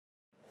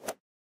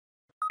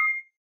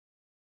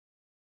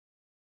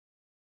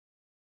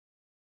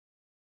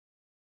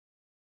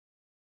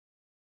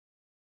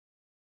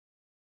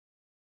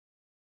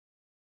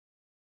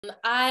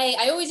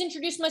I always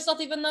introduce myself,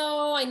 even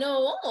though I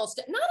know I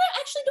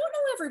actually don't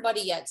know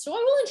everybody yet. So I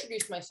will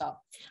introduce myself.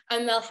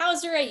 I'm Mel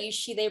Hauser. I use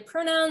she, they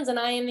pronouns, and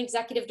I am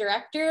executive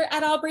director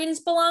at All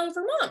Brains Belong,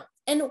 Vermont.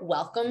 And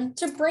welcome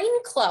to Brain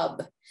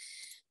Club.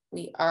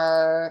 We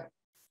are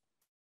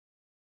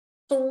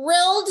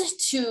thrilled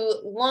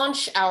to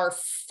launch our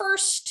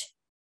first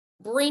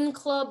Brain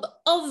Club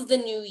of the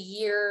new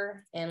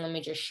year. And let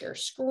me just share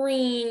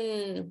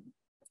screen.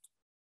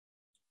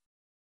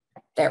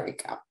 There we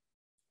go.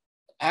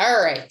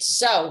 All right,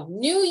 so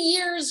New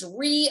Year's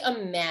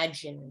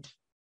Reimagined.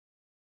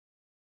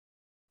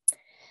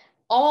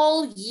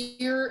 All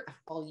year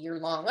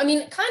long. I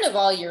mean, kind of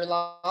all year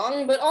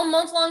long, but all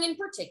month long in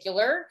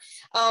particular.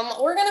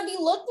 We're going to be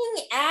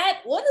looking at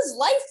what does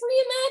life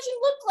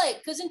reimagined look like?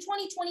 Because in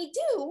 2022,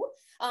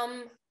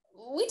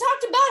 we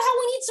talked about how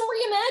we need some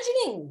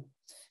reimagining.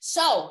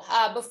 So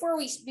before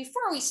we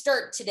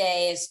start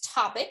today's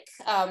topic,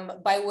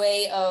 by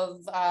way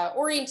of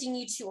orienting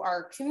you to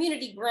our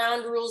community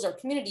ground rules, our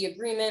community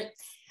agreement,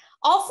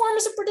 all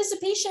forms of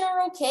participation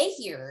are okay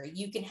here.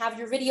 You can have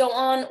your video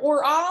on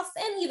or off,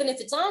 and even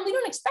if it's on, we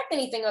don't expect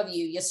anything of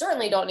you. You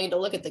certainly don't need to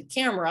look at the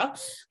camera.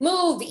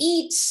 Move,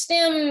 eat,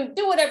 stim,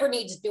 do whatever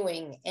needs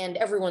doing, and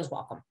everyone's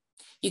welcome.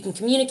 You can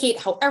communicate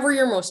however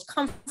you're most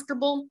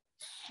comfortable.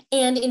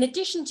 And in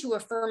addition to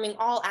affirming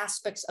all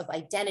aspects of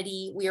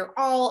identity, we are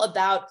all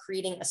about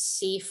creating a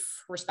safe,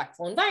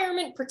 respectful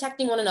environment,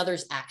 protecting one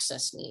another's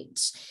access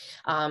needs,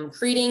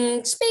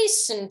 creating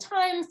space and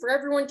time for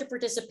everyone to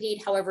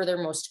participate however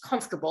they're most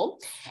comfortable.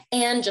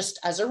 And just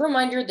as a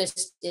reminder,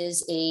 this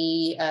is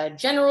a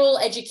general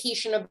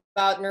education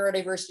about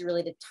neurodiversity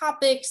related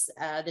topics.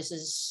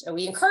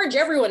 We encourage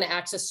everyone to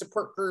access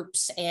support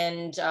groups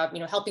and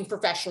helping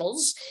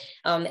professionals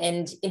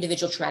and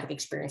individual traumatic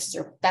experiences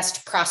are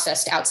best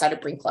processed outside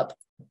of Brain Club.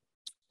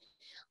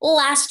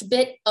 Last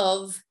bit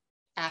of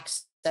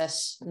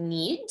access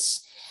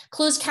needs.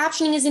 Closed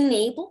captioning is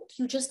enabled.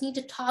 You just need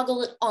to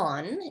toggle it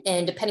on,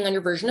 and depending on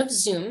your version of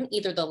Zoom,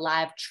 either the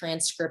live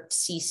transcript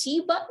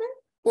CC button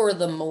or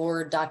the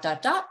more ...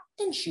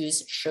 and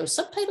choose show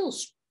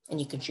subtitles. And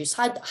you can choose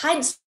hide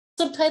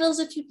subtitles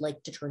if you'd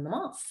like to turn them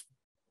off.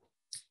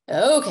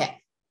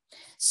 Okay,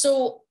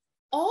 so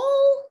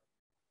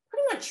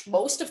pretty much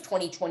most of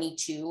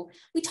 2022,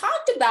 we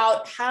talked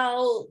about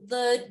how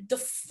the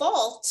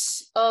default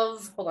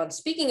of,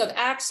 speaking of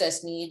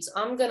access needs,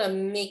 I'm gonna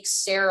make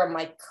Sarah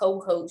my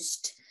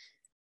co-host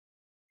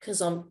because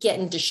I'm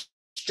getting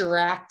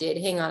distracted.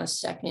 Hang on a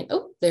second.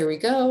 Oh, there we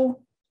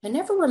go. I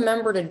never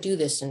remember to do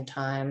this in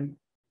time.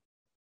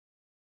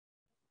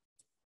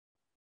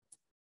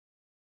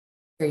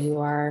 Here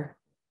you are.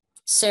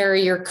 Sarah,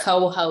 your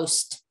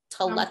co-host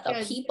to let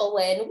the people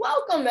in.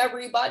 Welcome,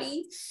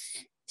 everybody.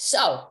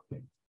 So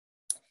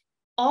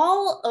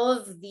all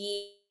of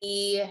the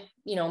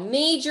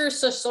major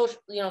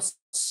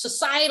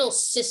societal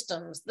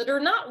systems that are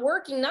not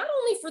working, not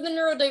only for the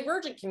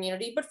neurodivergent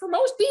community, but for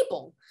most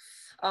people.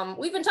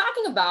 We've been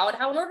talking about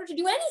how in order to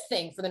do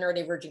anything for the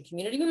neurodivergent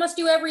community, we must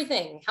do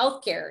everything: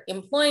 healthcare,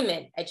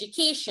 employment,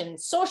 education,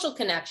 social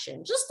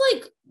connection, just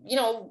like,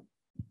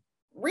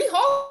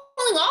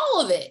 rehauling all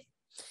of it.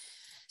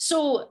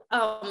 So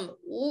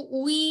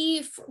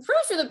we, for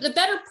the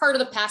better part of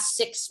the past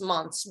 6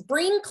 months,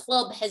 Brain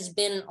Club has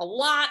been a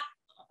lot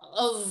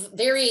of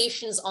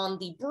variations on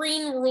the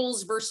brain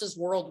rules versus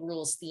world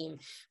rules theme.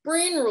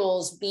 Brain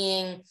rules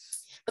being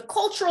the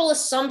cultural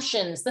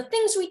assumptions, the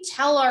things we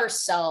tell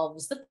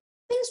ourselves, the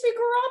things we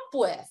grew up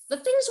with, the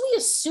things we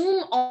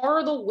assume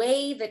are the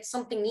way that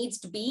something needs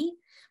to be,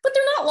 but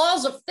they're not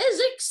laws of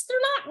physics. They're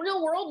not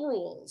real world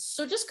rules.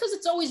 So just because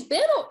it's always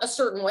been a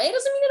certain way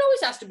doesn't mean it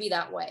always has to be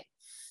that way.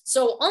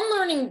 So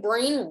unlearning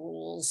brain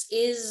rules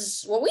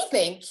is what we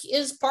think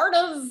is part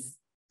of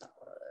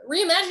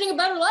reimagining a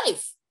better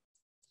life.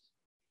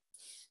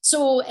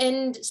 So,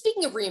 and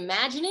speaking of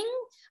reimagining,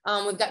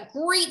 we've got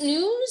great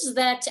news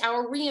that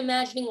our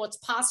Reimagining What's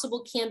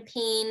Possible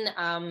campaign,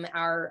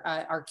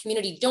 our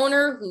community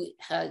donor who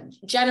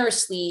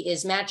generously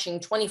is matching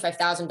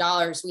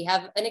 $25,000, we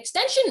have an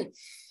extension.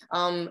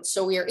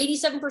 So we are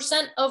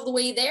 87% of the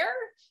way there.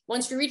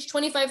 Once we reach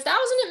 25,000,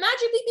 it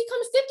magically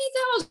becomes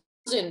 50,000.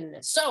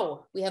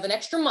 So we have an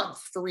extra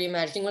month for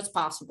Reimagining What's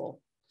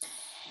Possible.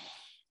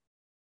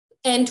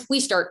 And we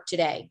start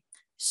today.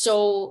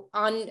 So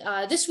on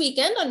this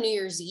weekend, on New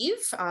Year's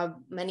Eve,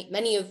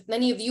 many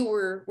of you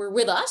were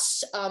with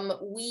us.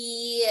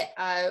 We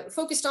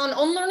focused on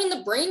unlearning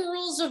the brain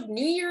rules of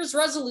New Year's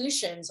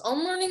resolutions,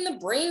 unlearning the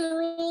brain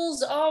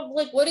rules of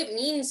like what it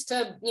means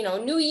to,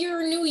 new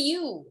year, new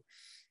you.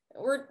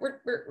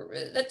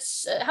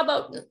 That's how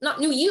about not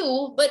new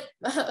you, but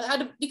how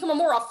to become a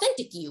more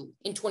authentic you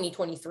in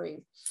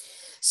 2023.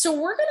 So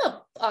we're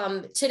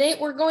gonna today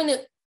we're going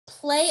to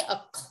play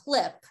a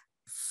clip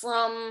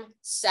from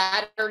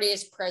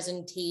Saturday's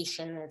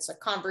presentation. It's a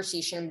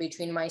conversation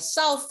between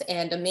myself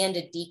and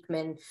Amanda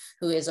Diekman,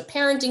 who is a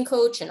parenting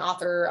coach and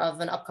author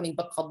of an upcoming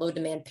book called Low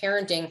Demand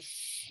Parenting.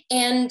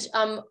 And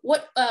then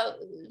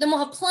we'll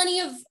have plenty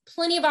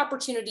of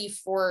opportunity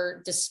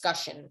for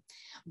discussion.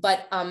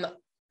 But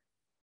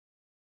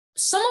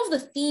some of the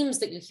themes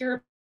that you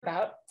hear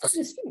about,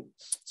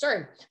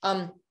 sorry,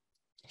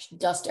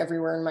 dust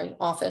everywhere in my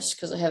office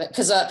because I have it,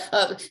 because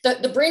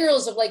the brain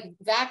rules of like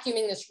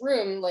vacuuming this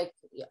room, like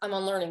I'm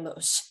unlearning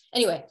those.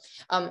 Anyway,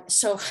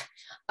 so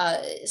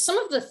some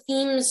of the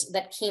themes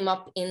that came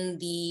up in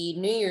the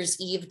New Year's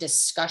Eve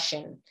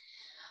discussion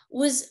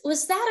was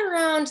that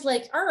around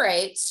like, all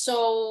right,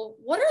 so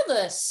what are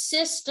the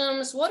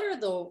systems, what are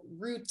the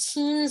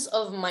routines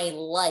of my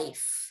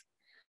life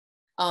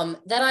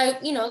that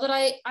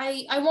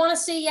I want to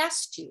say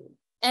yes to,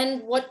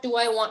 and what do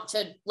I want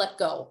to let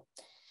go?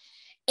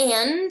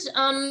 And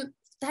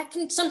that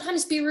can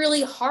sometimes be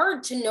really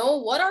hard to know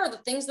what are the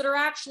things that are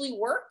actually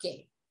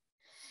working.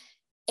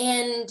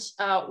 And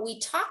we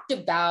talked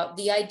about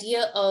the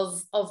idea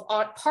of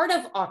part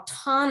of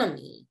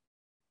autonomy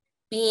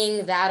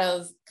being that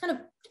of kind of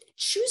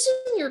choosing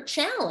your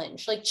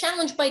challenge, like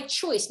challenge by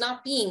choice,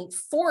 not being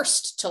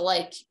forced to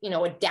like,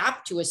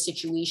 adapt to a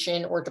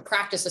situation or to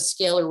practice a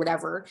skill or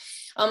whatever.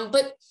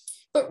 But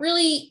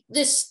really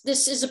this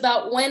is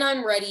about when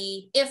I'm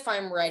ready, if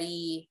I'm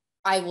ready,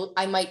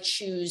 I might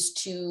choose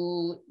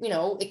to,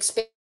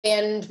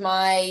 expand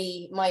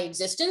my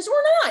existence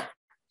or not.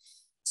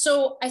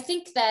 So I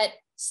think that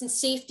since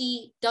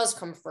safety does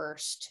come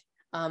first,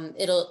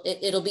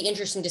 it'll be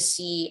interesting to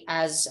see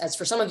as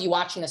for some of you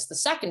watching us the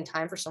second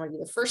time, for some of you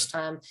the first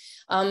time,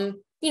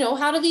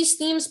 how do these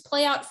themes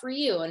play out for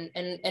you, and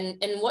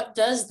what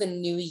does the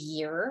new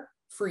year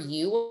for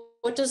you?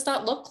 What does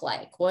that look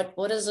like? What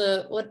is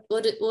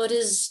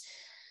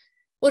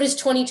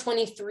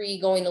 2023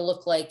 going to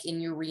look like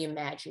in your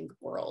reimagined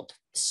world?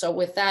 So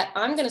with that,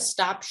 I'm going to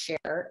stop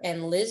share,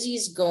 and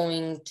Lizzie's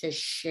going to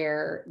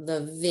share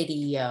the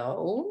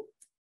video.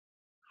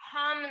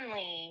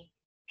 Commonly,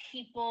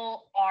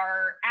 people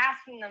are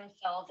asking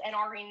themselves and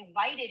are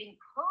invited,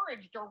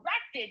 encouraged,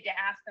 directed to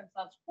ask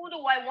themselves, who do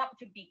I want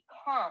to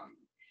become?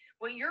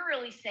 What you're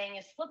really saying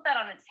is flip that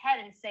on its head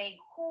and say,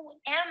 who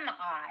am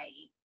I?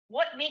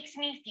 What makes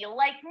me feel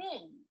like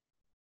me?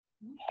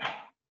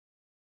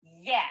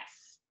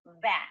 Yes,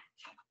 that.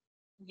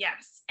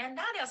 Yes. And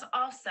that is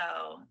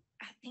also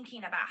thinking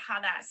about how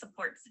that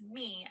supports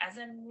me as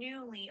a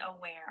newly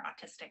aware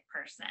autistic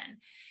person.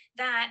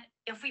 That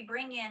if we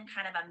bring in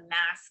kind of a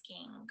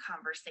masking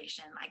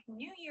conversation, like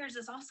New Year's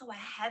is also a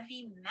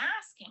heavy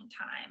masking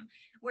time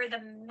where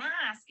the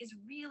mask is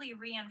really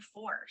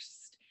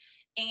reinforced.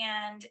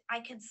 And I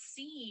could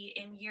see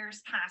in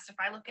years past, if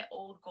I look at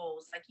old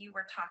goals, like you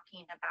were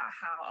talking about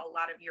how a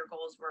lot of your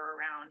goals were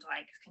around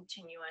like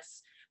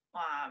continuous,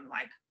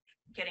 like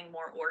getting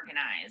more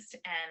organized,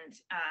 and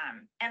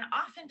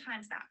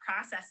oftentimes that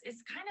process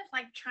is kind of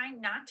like trying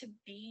not to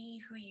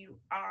be who you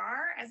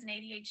are as an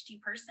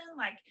ADHD person.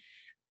 Like,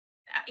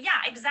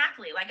 yeah,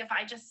 exactly. Like if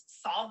I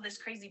just solve this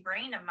crazy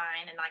brain of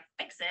mine and like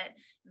fix it,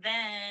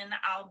 then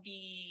I'll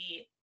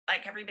be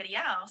like everybody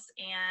else,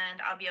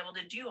 and I'll be able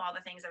to do all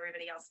the things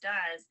everybody else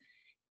does,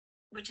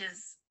 which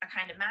is a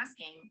kind of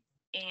masking.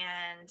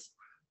 And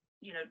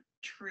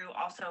true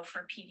also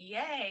for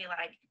PDA,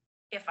 like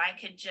if I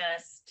could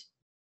just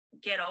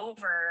get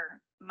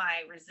over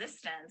my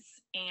resistance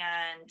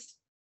and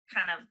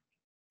kind of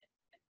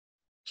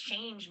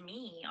change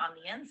me on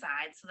the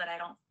inside so that I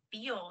don't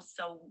feel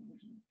so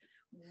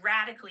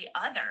radically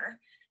other,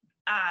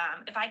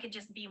 if I could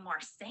just be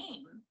more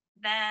sane,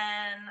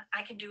 then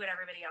I can do what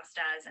everybody else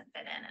does and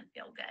fit in and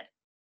feel good.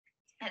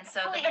 And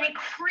so and it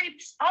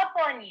creeps up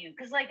on you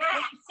because like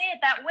when you say it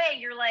that way,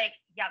 you're like,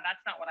 yeah,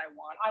 that's not what I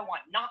want. I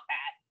want not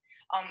that.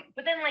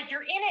 But then like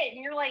you're in it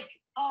and you're like,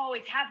 oh,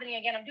 it's happening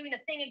again. I'm doing the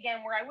thing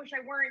again where I wish I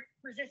weren't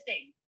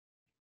resisting.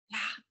 Yeah,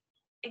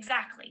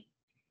 exactly.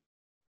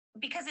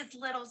 Because it's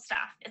little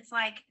stuff. It's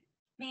like,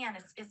 man,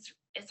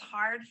 it's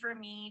hard for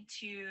me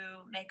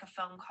to make a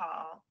phone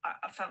call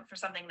for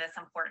something that's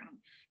important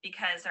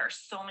because there are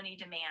so many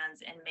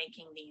demands in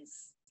making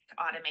these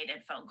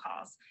automated phone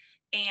calls.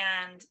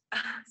 And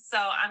so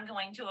I'm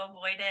going to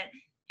avoid it.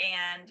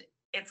 And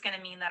it's going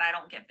to mean that I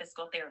don't get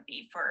physical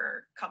therapy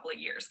for a couple of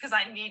years because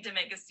I need to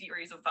make a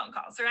series of phone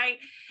calls, right?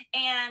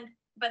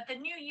 But the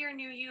new year,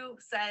 new you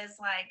says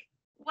like,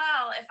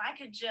 well, if I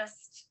could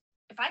just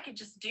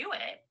do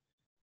it,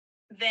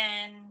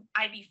 then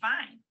I'd be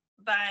fine.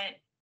 But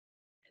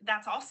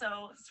that's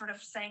also sort of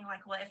saying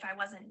like, well, if I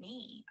wasn't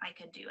me, I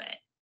could do it.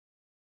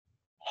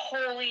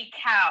 Holy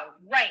cow.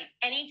 Right.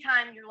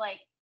 Anytime you're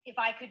like, if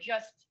I could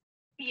just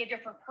be a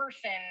different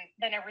person,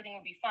 then everything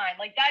would be fine.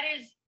 Like that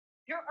is,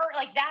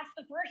 that's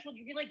the threshold.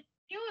 You'd be like,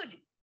 dude,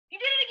 you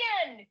did it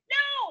again.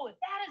 No,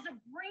 that is a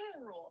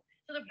brain rule.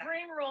 So the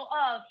brain rule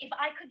of, if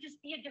I could just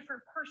be a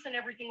different person,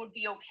 everything would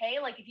be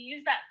okay. Like if you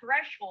use that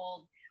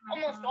threshold,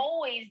 almost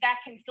always that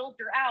can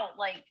filter out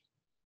like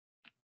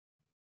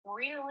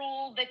brain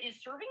rule that is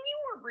serving you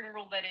or brain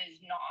rule that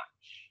is not.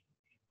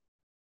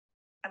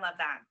 I love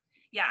that.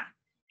 Yeah.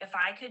 If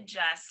I could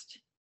just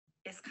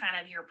is kind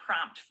of your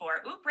prompt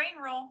for, brain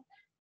rule.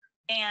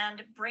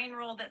 And brain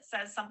rule that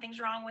says something's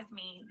wrong with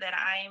me, that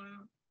I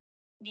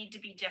need to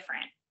be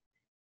different.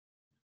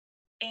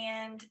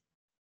 And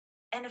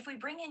And if we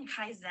bring in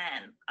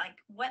Kaizen, like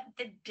what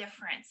the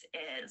difference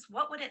is,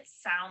 what would it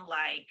sound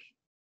like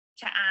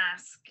to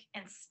ask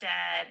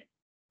instead,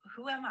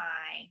 who am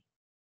I?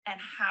 And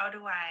how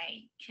do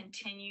I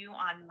continue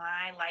on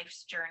my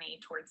life's journey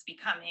towards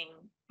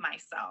becoming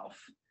myself?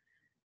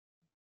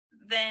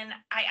 Then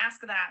I ask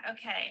that,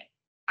 okay,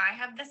 I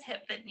have this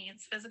hip that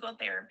needs physical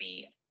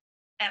therapy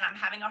and I'm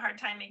having a hard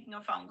time making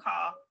a phone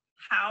call.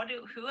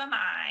 Who am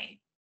I,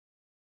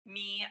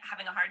 me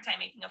having a hard time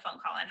making a phone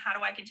call, and how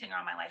do I continue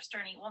on my life's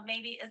journey? Well,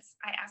 maybe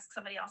I ask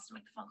somebody else to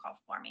make the phone call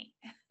for me.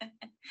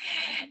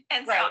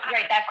 And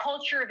right. That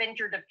culture of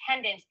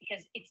interdependence,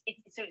 because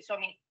so I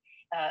mean,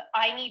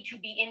 I need to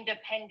be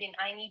independent.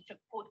 I need to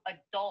quote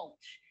adult,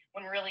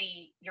 when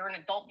really you're an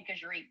adult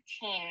because you're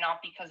 18,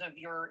 not because of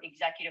your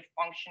executive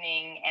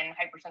functioning and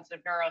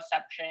hypersensitive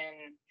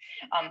neuroception.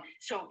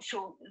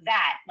 So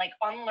that, like,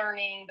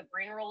 unlearning the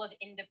brain role of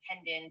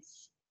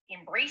independence,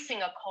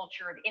 embracing a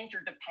culture of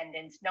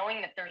interdependence, knowing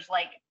that there's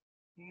like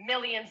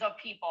millions of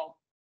people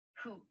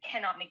who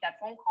cannot make that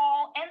phone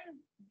call.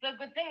 And the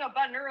good thing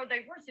about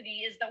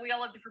neurodiversity is that we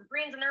all have different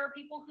brains, and there are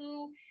people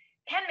who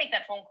can make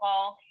that phone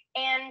call,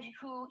 and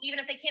who, even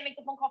if they can't make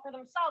the phone call for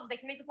themselves, they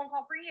can make the phone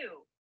call for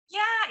you.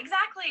 Yeah,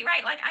 exactly.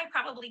 Right. Like I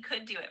probably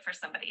could do it for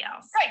somebody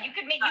else. Right. You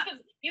could,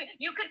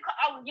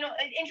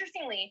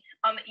 interestingly,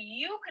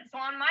 so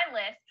on my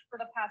list for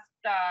the past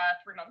 3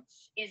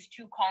 months is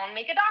to call and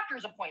make a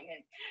doctor's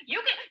appointment.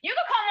 You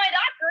could call my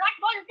doctor, and I can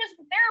call your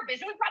physical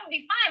therapist. It would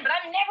probably be fine, but I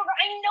know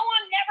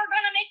I'm never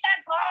going to make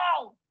that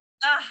call.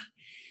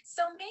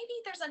 So maybe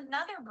there's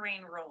another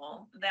brain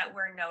rule that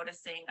we're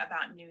noticing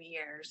about New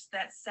Year's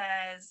that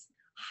says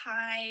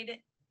hide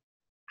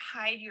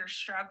your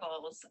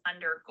struggles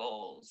under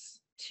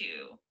goals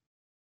too.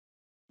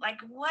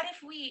 Like, what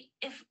if we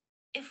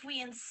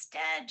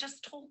instead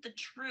just told the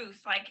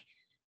truth? Like,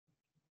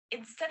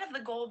 instead of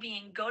the goal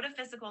being go to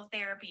physical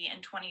therapy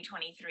in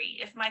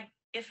 2023,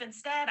 if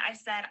instead I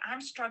said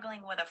I'm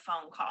struggling with a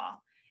phone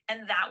call,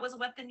 and that was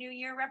what the new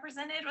year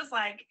represented, was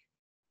like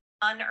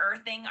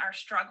unearthing our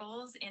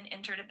struggles in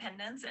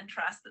interdependence and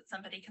trust that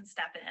somebody can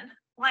step in.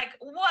 Like,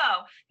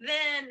 whoa,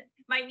 then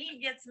my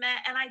need gets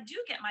met and I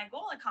do get my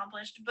goal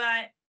accomplished,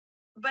 but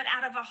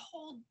out of a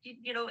whole,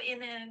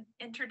 in an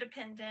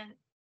interdependent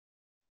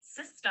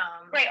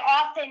system. Right.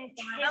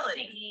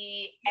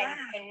 Authenticity and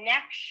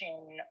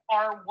connection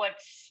are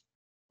what's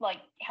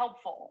like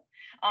helpful.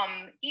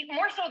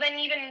 More so than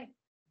even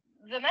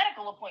the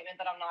medical appointment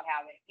that I'm not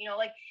having.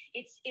 Like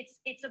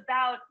it's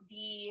about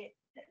the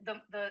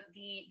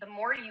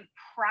more you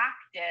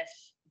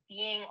practice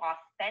being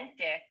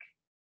authentic,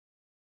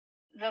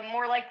 the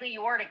more likely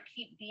you are to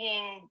keep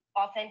being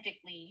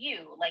authentically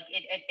you. Like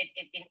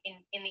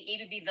in the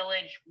ABB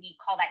village, we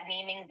call that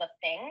naming the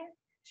thing.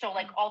 So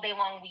like all day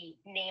long we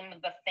name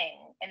the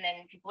thing, and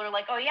then people are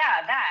like, oh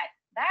yeah, that,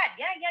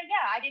 yeah.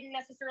 I didn't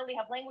necessarily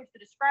have language to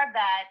describe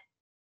that,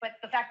 but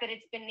the fact that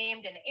it's been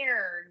named and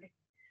aired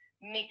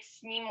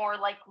makes me more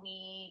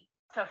likely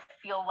to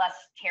feel less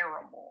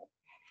terrible.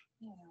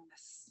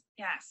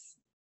 Yes.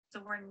 So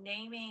we're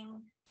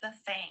naming the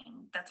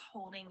thing that's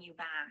holding you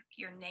back.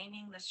 You're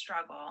naming the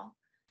struggle,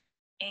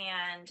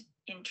 and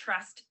in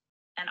trust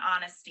and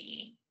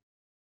honesty,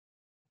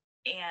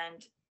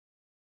 and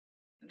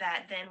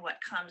that then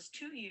what comes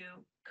to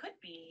you could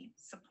be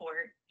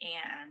support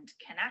and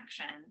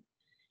connection.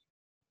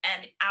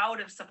 And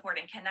out of support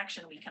and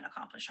connection, we can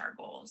accomplish our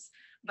goals,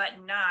 but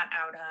not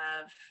out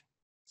of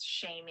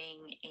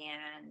shaming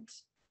and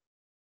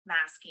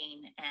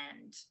masking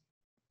and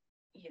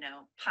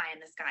pie in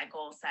the sky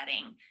goal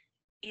setting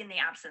in the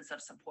absence of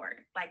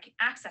support. Like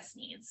access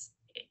needs.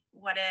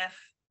 What if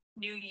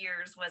New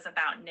Year's was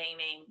about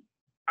naming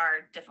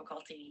our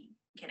difficulty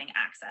getting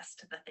access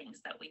to the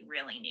things that we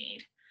really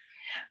need?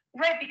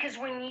 Right, because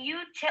when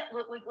you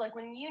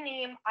when you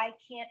name, I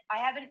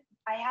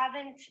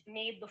haven't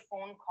made the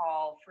phone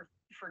call for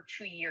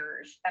 2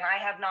 years, and I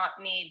have not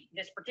made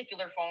this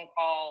particular phone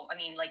call. I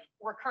mean, like,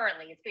 we're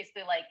currently, it's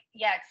basically like,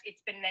 yeah,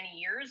 it's been many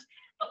years,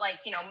 but like,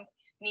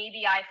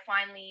 maybe I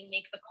finally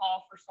make the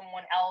call for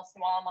someone else,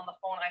 and while I'm on the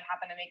phone, I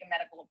happen to make a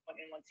medical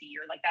appointment once a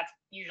year. Like, that's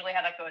usually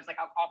how that goes. Like,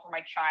 I'll call for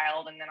my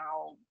child, and then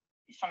I'll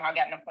somehow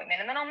get an appointment,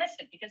 and then I'll miss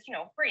it because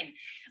brain.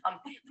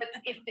 But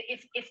if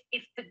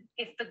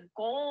the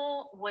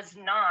goal was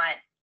not,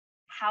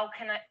 how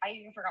can I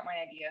even forgot my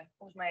idea.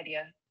 What was my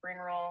idea?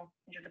 Brain roll,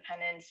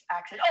 interdependence,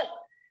 access. Oh,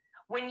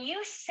 when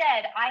you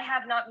said I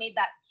have not made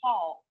that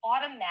call,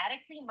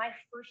 automatically my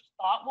first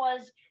thought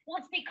was,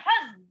 well, it's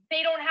because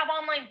they don't have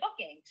online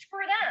booking.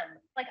 Screw them.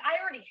 Like,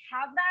 I already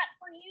have that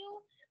for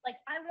you. Like,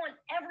 I want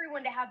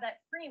everyone to have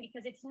that screen,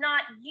 because it's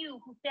not you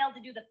who failed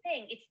to do the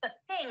thing. It's the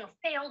thing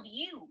failed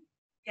you.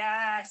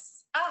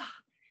 Yes. Oh,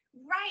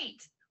 right.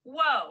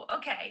 Whoa.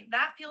 Okay.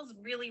 That feels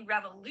really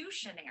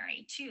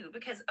revolutionary too,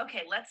 because,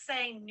 okay, let's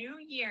say New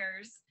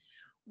Year's,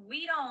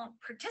 we don't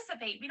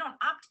participate, we don't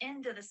opt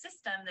into the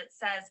system that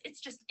says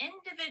it's just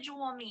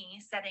individual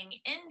me setting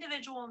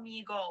individual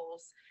me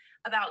goals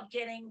about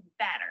getting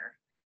better.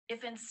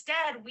 if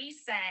instead we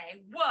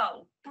say,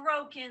 whoa,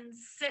 broken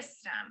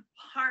system,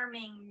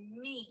 harming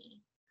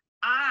me,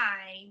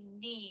 I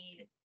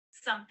need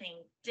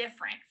something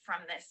different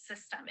from this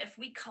system. If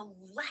we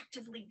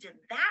collectively did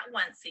that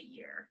once a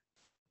year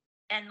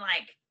and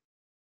like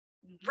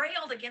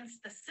railed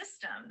against the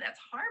system that's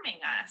harming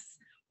us,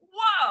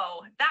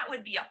 whoa, that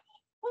would be a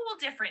whole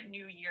different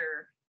new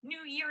year,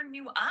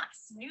 new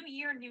us, new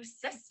year, new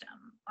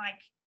system.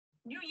 Like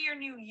new year,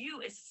 new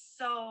you is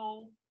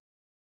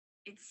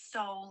it's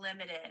so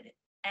limited.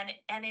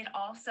 And it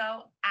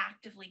also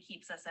actively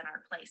keeps us in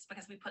our place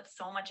because we put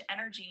so much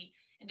energy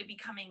into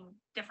becoming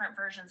different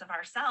versions of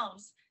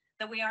ourselves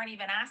that we aren't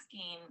even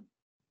asking,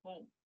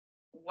 well,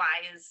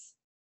 why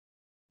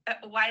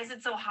is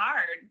it so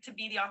hard to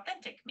be the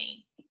authentic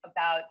me?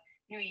 About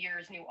New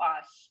Year's, new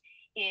us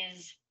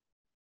is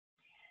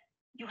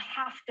you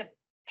have to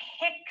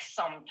pick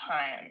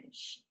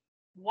sometimes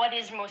what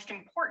is most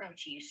important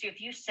to you. So if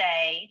you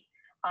say,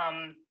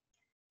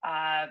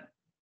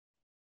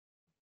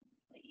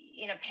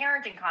 in a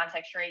parenting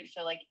context, right?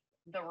 So like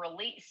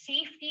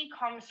safety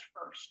comes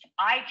first.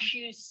 I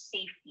choose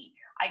safety.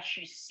 I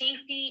choose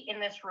safety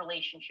in this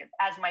relationship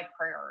as my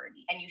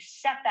priority. And you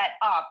set that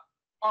up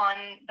on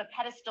the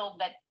pedestal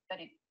that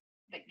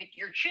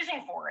you're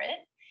choosing for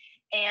it.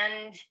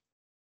 And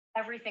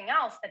everything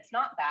else that's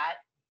not that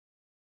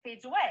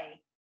fades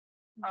away.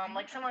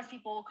 Like sometimes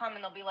people will come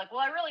and they'll be like, well,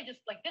 I really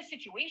just like this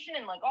situation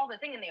and like all the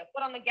thing, and they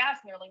put on the gas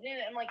and they're like,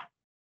 and like,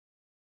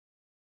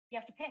 you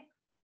have to pick.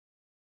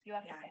 You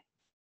have to pick.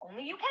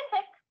 Only you can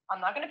pick.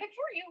 I'm not going to pick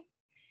for you,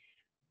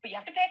 but you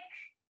have to pick.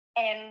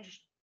 And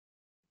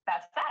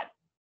that's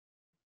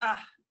that.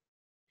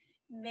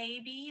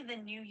 Maybe the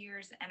New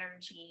Year's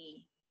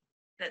energy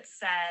that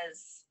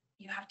says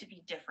you have to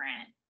be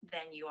different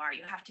than you are.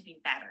 You have to be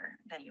better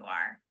than you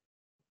are.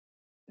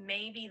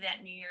 Maybe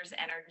that New Year's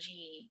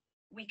energy,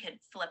 we could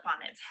flip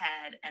on its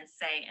head and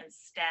say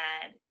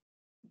instead,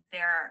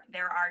 there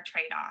are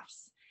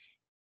trade-offs.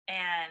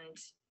 And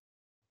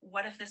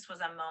what if this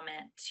was a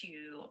moment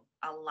to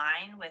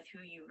align with who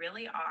you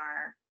really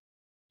are,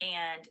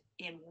 and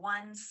in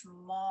one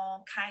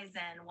small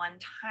Kaizen, one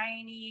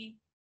tiny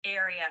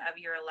area of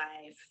your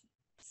life,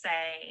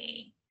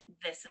 say,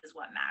 this is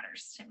what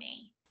matters to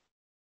me,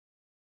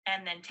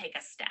 and then take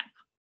a step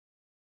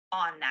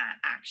on that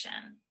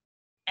action.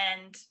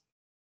 And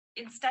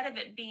instead of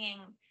it being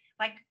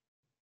like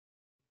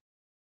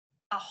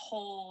a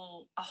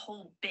whole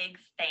big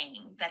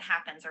thing that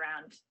happens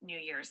around New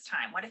Year's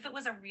time, what if it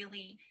was a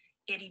really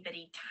itty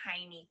bitty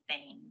tiny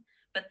thing,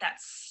 but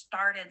that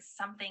started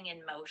something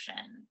in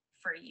motion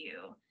for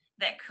you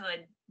that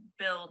could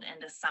build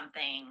into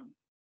something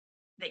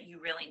that you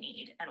really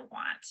need and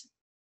want?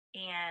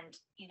 And,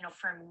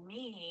 for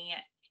me,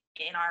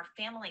 in our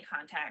family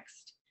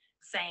context,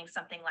 saying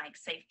something like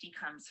safety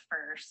comes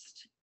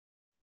first,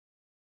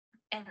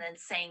 and then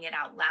saying it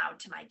out loud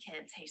to my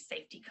kids, hey,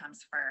 safety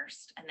comes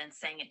first, and then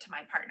saying it to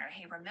my partner,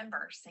 hey,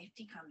 remember,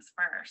 safety comes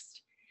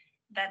first,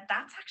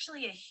 that's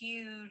actually a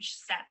huge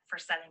step for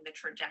setting the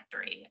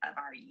trajectory of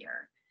our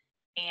year.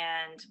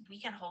 And we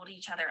can hold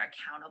each other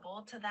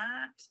accountable to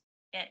that.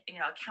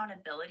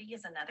 Accountability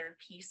is another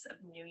piece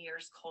of New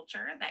Year's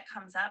culture that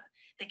comes up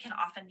that can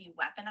often be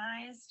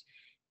weaponized.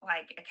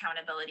 Like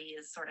accountability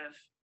is sort of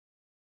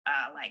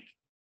like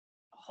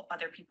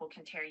other people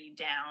can tear you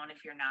down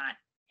if you're not.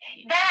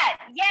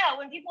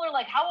 When people are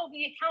like, how will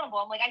we be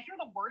accountable? I'm like, I hear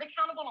the word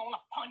accountable and I want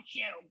to punch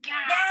you.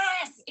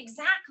 Yes,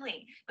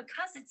 exactly.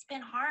 Because it's been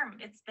harm.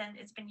 It's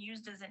been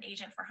used as an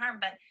agent for harm.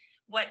 But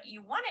what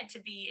you want it to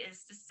be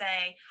is to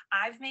say,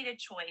 I've made a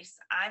choice.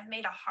 I've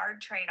made a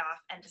hard trade-off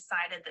and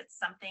decided that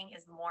something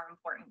is more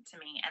important to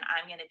me. And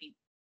I'm going to be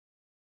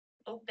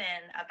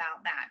open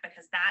about that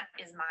because that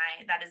is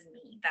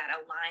me. That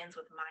aligns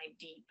with my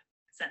deep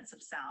sense of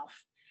self.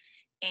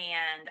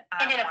 And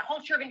in a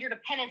culture of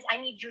interdependence, I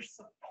need your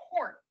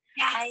support.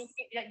 Yes.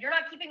 You're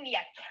not keeping me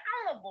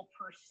accountable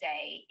per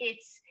se.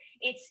 It's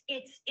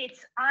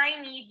I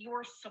need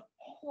your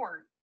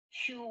support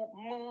to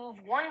move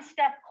one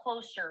step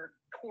closer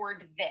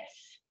toward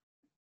this.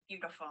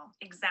 Beautiful.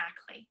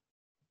 Exactly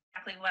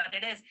what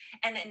it is.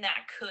 And then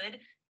that could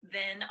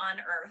then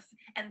unearth,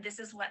 and this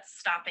is what's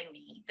stopping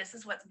me. This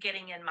is what's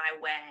getting in my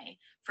way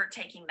for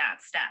taking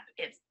that step.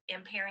 It's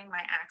impairing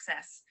my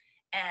access.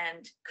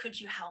 And could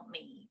you help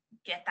me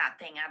get that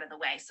thing out of the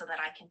way so that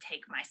I can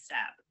take my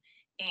step?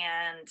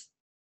 And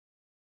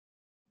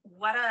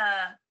what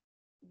a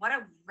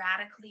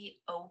radically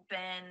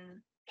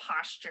open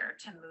posture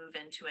to move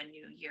into a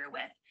new year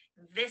with.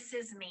 This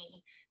is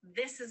me.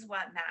 This is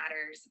what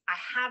matters. I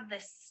have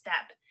this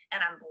step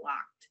and I'm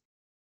blocked.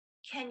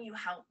 Can you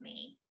help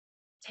me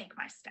take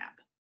my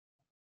step?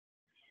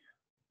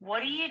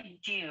 What do you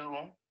do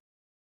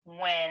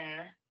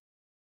when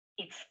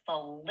it's the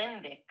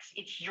limbics?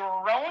 It's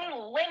your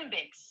own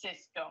limbic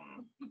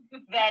system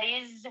that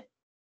is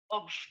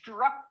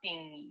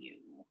obstructing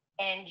you,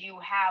 and you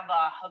have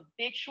a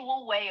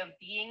habitual way of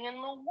being in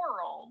the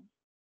world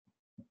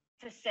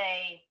to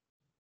say,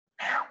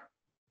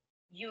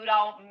 you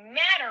don't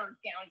matter,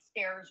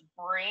 downstairs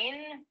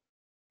brain.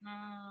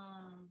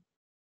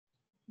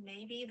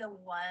 Maybe the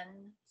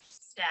one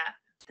step,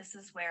 this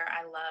is where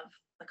I love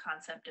the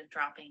concept of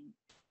dropping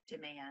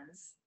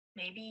demands.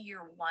 Maybe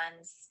your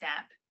one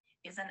step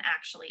isn't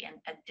actually an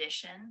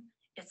addition,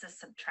 it's a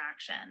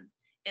subtraction.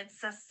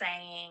 It's a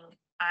saying,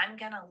 I'm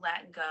going to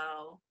let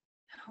go.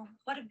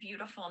 What a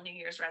beautiful New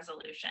Year's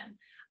resolution.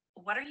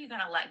 What are you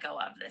going to let go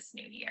of this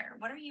new year?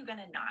 What are you going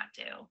to not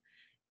do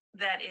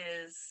that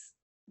is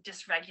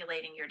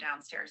dysregulating your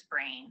downstairs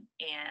brain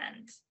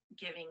and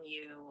giving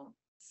you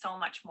so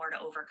much more to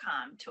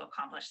overcome to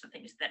accomplish the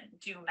things that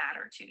do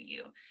matter to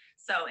you?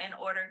 So in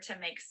order to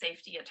make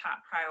safety a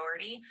top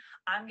priority,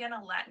 I'm going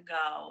to let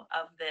go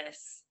of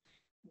this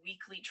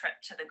weekly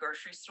trip to the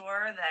grocery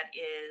store that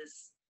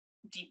is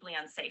deeply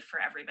unsafe for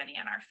everybody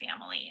in our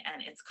family.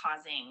 And it's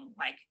causing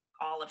like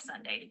all of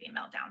Sunday to be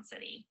meltdown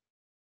city.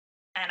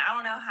 And I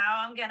don't know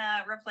how I'm going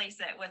to replace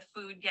it with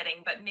food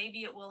getting, but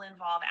maybe it will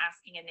involve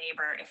asking a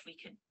neighbor if we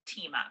could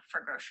team up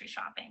for grocery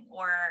shopping.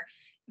 Or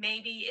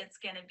maybe it's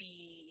going to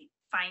be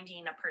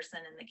finding a person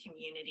in the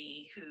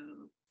community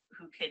who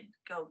could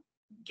go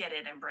get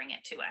it and bring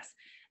it to us.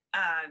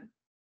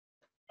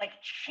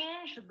 Like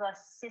change the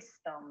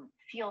system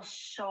feels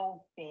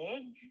so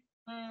big.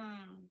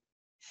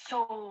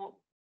 So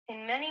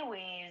in many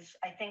ways,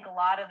 I think a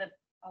lot of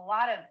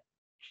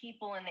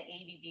people in the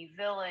ABB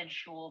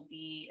village who will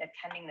be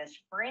attending this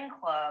brain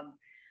club,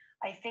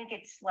 I think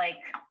it's like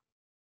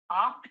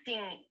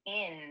opting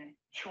in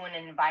to an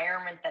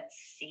environment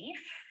that's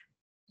safe.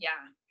 Yeah.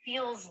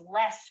 Feels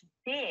less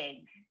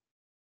big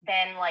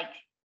than like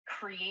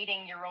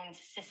creating your own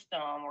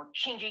system or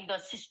changing the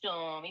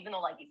system, even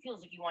though like it feels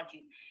like you want to,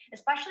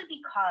 especially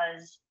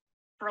because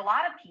for a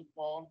lot of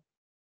people,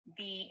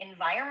 the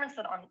environments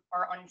that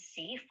are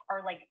unsafe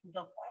are like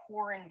the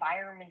core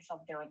environments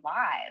of their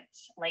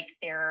lives. Like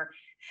their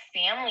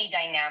family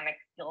dynamic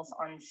feels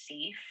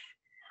unsafe.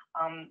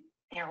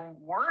 Their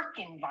work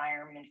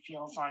environment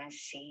feels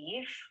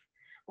unsafe.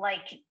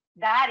 Like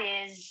that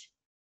is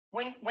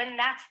when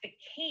that's the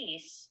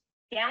case,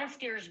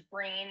 downstairs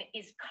brain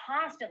is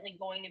constantly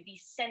going to be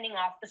sending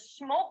off the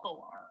smoke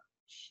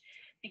alarms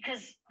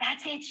because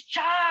that's its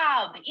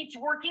job. It's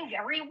working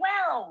very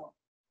well.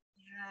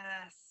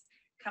 Yes.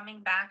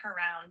 Coming back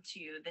around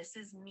to this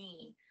is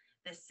me.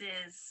 This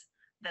is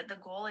that the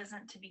goal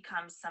isn't to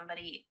become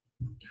somebody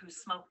whose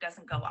smoke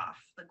doesn't go off.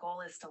 The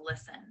goal is to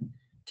listen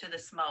to the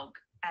smoke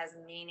as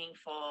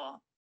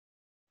meaningful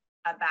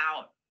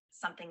about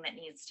something that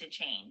needs to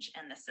change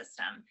in the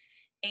system.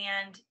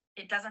 And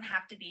it doesn't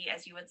have to be,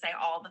 as you would say,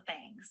 all the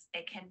things.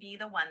 It can be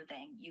the one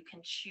thing. You can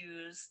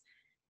choose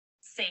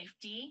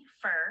safety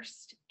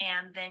first,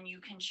 and then you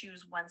can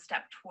choose one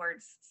step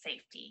towards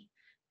safety.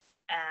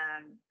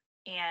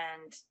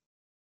 And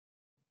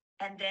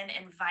then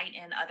invite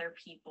in other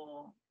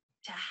people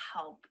to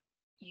help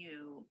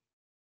you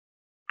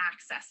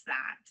access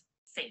that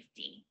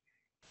safety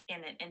in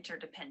an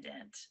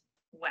interdependent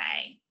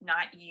way.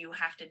 Not you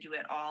have to do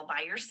it all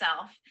by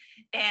yourself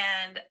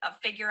and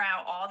figure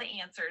out all the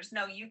answers.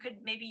 No, you could,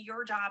 maybe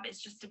your job is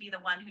just to be the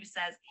one who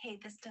says, hey,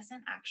 this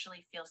doesn't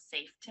actually feel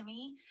safe to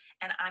me,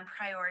 and I'm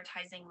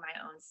prioritizing my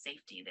own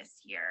safety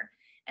this year.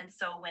 And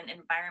so when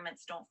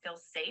environments don't feel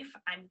safe,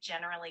 I'm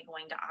generally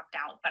going to opt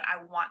out, but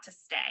I want to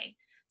stay.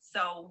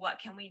 So what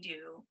can we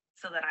do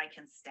so that I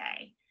can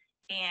stay?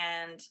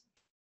 And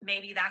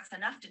maybe that's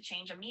enough to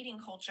change a meeting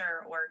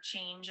culture or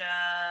change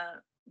a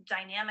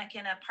dynamic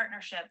in a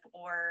partnership,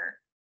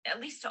 or at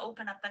least to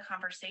open up the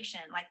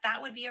conversation. Like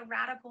that would be a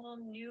radical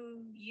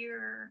new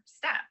year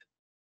step.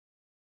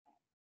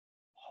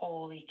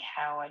 Holy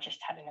cow, I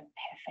just had an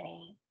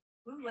epiphany.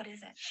 Ooh, what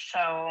is it?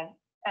 So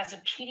as a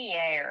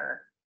PDAer,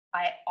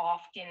 I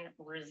often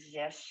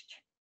resist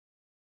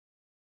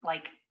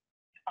like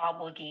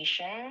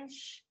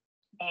obligations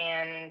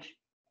and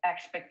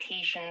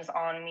expectations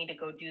on me to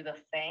go do the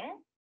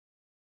thing.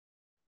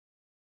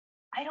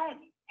 I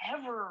don't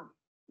ever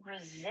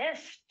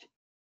resist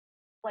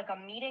like a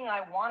meeting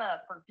I want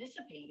to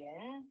participate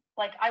in.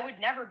 Like I would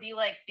never be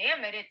like,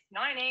 damn it, it's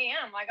 9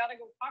 a.m. I got to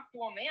go talk to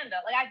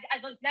Amanda. Like I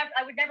would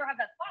never have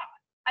that thought.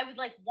 I would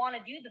like want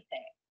to do the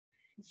thing.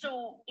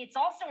 So it's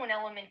also an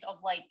element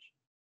of like,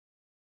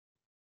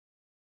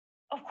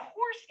 of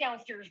course,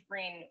 downstairs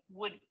brain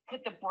would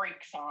put the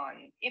brakes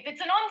on if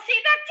it's an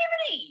unsafe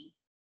activity.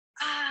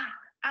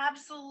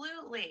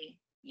 Absolutely.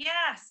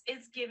 Yes,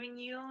 it's giving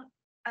you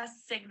a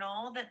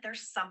signal that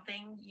there's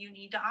something you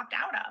need to opt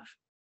out of.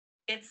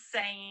 It's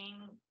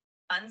saying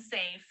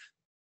unsafe,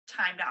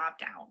 time to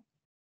opt out.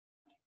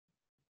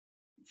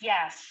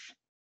 Yes.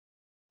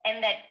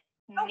 And that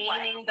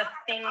naming the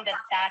thing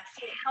that's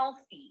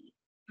healthy.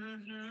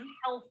 Mm-hmm. It's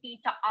healthy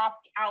to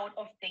opt out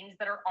of things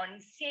that are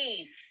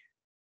unsafe.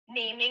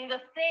 Naming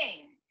the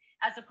thing,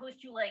 as opposed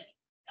to like,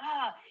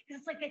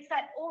 because it's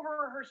that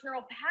over-rehearsed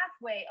neural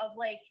pathway of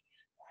like,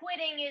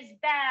 quitting is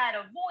bad,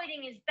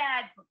 avoiding is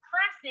bad,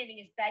 procrastinating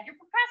is bad. You're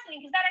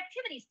procrastinating because that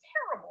activity is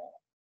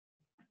terrible.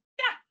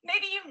 Yeah,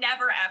 maybe you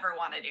never ever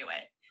want to do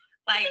it.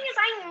 Like, the thing is,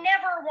 I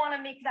never want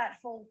to make that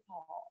phone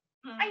call.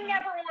 Mm-hmm. I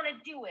never want to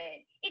do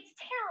it. It's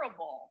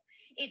terrible.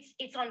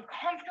 It's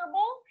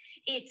uncomfortable.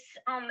 It's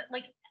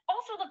like,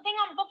 also the thing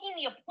I'm booking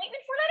the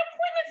appointment for, that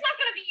appointment's not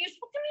going to be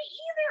useful to me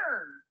either.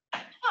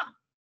 Huh.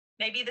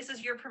 Maybe this is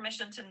your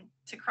permission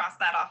to cross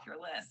that off your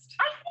list.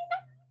 I think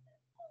that's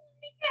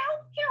a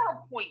healthcare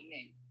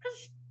appointment,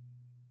 because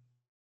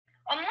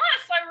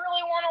unless I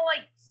really want to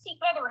like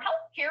seek other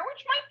healthcare,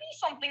 which might be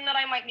something that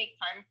I might make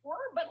time for,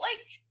 but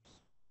like,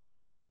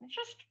 it's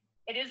just,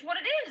 it is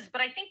what it is. But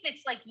I think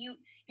it's like you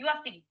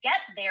have to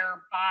get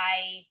there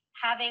by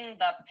having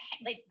the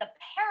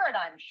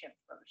paradigm shift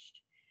first.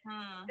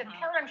 Mm-hmm. The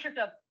paradigm shift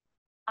of,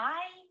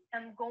 I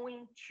am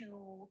going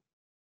to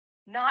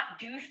not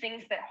do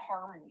things that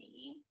harm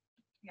me.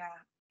 Yeah.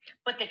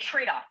 But the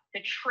trade-off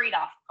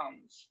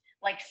comes.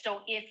 Like,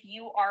 so if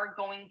you are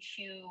going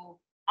to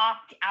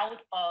opt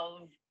out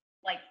of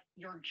like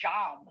your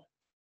job,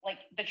 like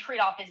the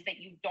trade-off is that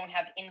you don't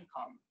have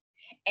income,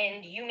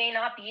 and you may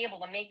not be able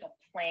to make a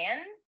plan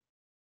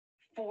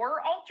for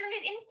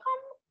alternate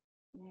income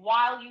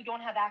while you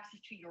don't have access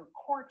to your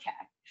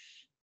cortex.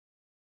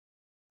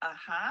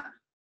 Uh-huh.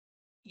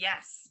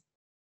 Yes,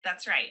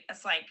 that's right.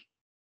 It's like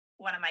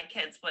one of my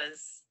kids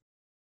was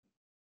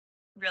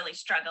really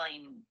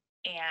struggling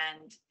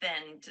and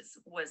then just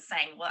was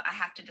saying, well, I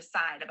have to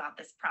decide about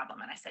this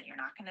problem. And I said, you're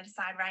not going to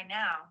decide right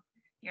now.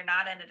 You're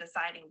not in a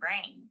deciding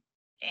brain.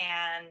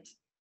 And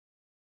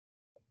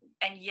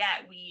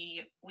yet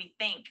we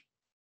think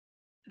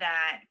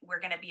that we're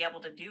going to be able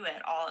to do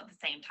it all at the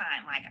same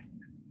time. Like,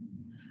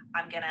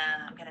 I'm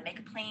gonna make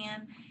a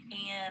plan,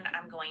 and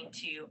I'm going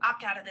to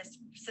opt out of this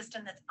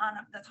system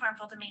that's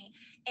harmful to me,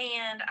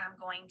 and I'm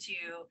going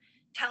to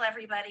tell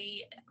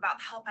everybody about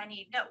the help I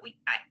need. No,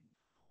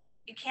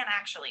 you can't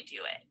actually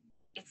do it.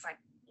 It's like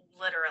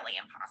literally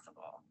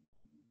impossible.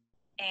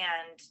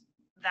 And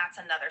that's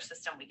another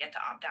system we get to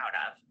opt out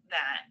of,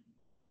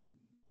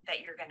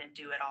 that you're going to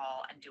do it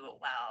all and do it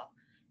well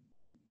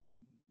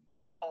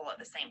all at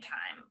the same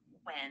time,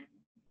 when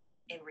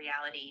in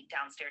reality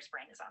downstairs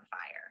brain is on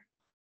fire.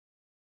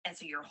 And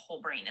so your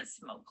whole brain is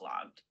smoke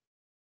clogged.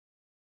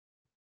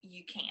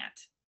 You can't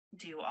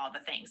do all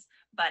the things.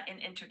 But in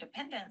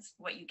interdependence,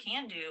 what you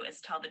can do is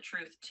tell the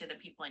truth to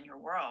the people in your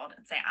world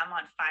and say, I'm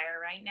on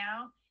fire right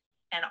now,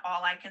 and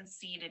all I can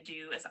see to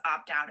do is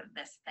opt out of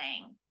this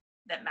thing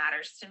that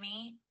matters to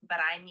me, but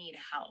I need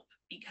help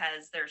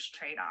because there's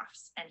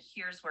trade-offs, and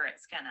here's where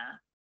it's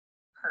gonna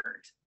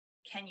hurt.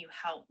 Can you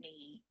help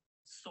me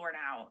sort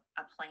out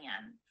a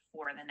plan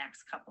for the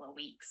next couple of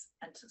weeks,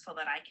 and so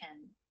that I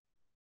can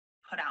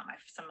put out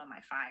some of my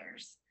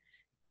fires?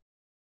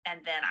 And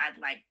then I'd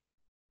like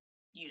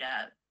you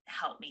to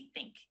help me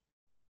think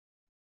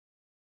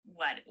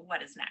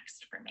what is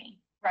next for me.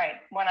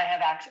 Right. When I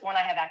have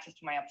access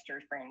to my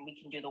upstairs brain,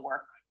 we can do the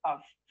work of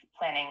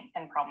planning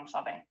and problem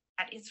solving.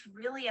 And it's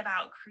really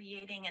about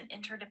creating an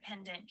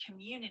interdependent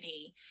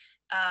community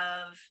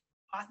of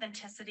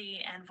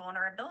authenticity and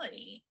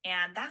vulnerability.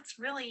 And that's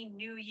really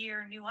new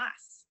year, new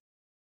us.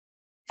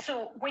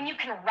 So when you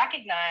can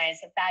recognize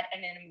that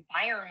an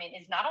environment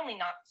is not only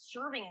not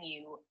serving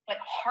you, but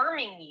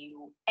harming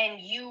you,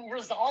 and you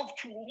resolve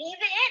to leave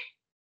it,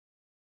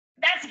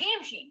 that's a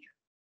game changer.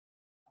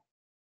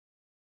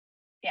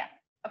 Yeah.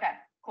 Okay,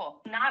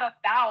 cool. Not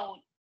about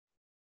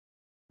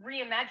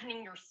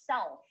reimagining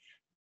yourself.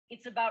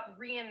 It's about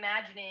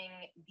reimagining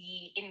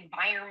the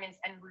environments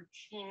and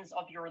routines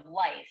of your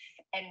life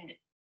and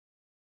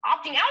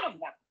opting out of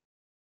them.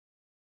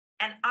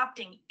 And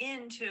opting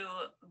into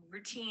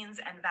routines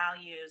and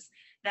values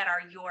that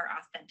are your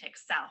authentic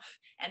self,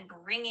 and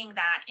bringing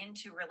that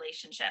into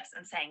relationships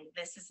and saying,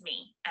 this is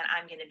me, and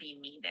I'm going to be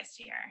me this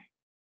year.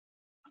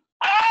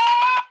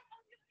 Oh,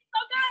 so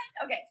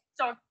good. Okay,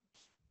 so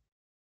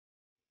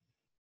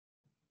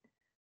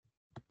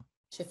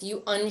if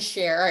you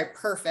unshare, all right,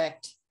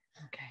 perfect.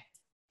 Okay.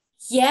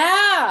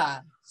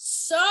 Yeah.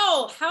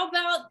 So how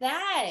about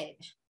that?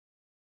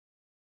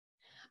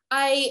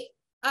 I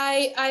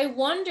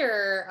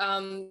wonder,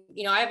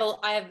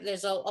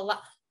 there's a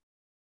lot.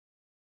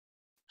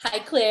 Hi,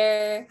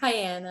 Claire. Hi,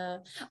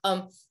 Anna.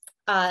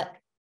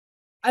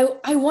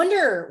 I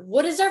wonder,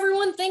 what does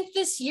everyone think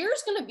this year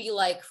is going to be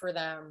like for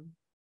them?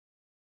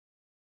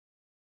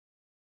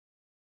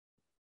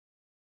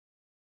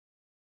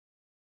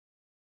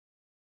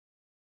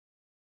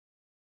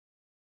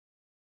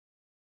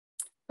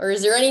 Or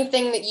is there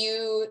anything that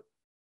you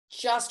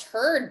just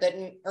heard that,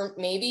 or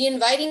maybe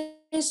inviting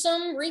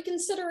some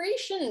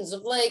reconsiderations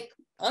of like,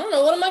 I don't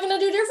know, what am I going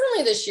to do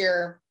differently this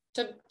year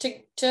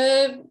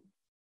to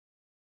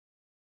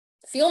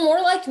feel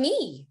more like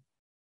me?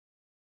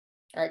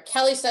 All right,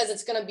 Kelly says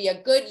it's going to be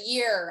a good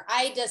year.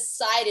 I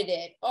decided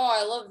it.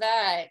 Oh, I love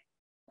that.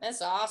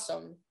 That's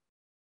awesome.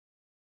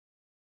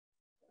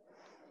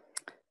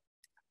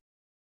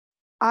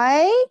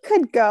 I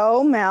could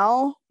go,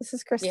 Mel. This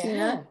is Christina.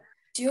 Yeah,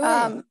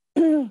 do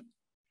it.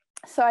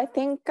 So I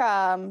think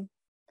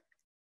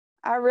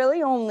I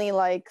really only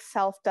like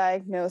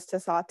self-diagnosed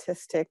as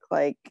autistic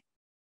like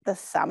the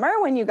summer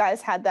when you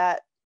guys had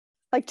that,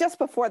 like just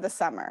before the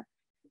summer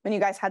when you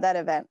guys had that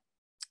event.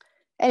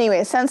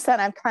 anyway, since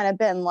then I've kind of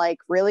been like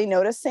really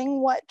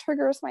noticing what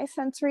triggers my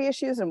sensory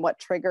issues and what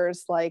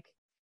triggers like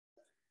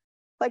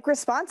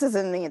responses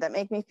in me that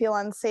make me feel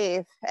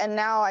unsafe. And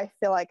now I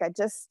feel like I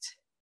just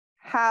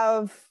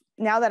have,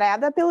 now that I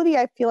have that ability,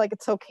 I feel like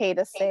it's okay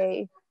to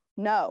say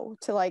no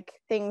to like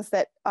things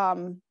that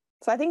so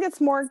I think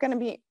it's more going to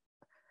be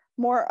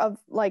more of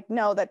like,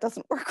 no, that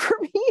doesn't work for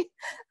me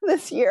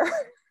this year.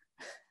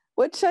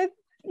 Which I,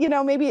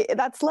 maybe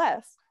that's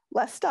less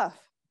stuff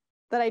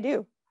that I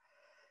do.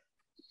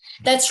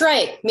 That's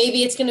right.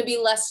 Maybe it's going to be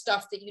less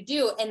stuff that you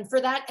do. And for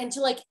that, and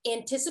to like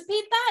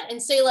anticipate that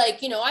and say like,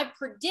 I'm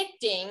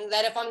predicting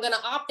that if I'm going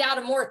to opt out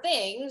of more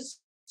things,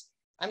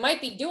 I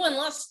might be doing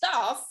less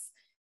stuff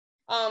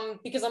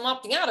because I'm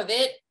opting out of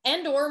it.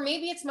 And, or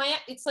maybe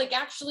it's like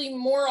actually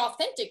more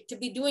authentic to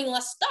be doing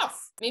less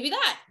stuff. Maybe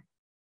that.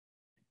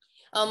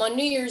 On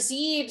New Year's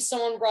Eve,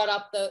 someone brought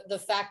up the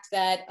fact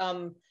that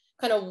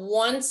kind of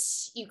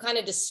once you kind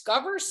of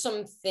discover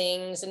some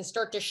things and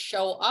start to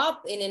show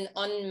up in an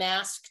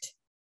unmasked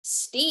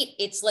state,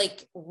 it's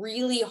like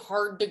really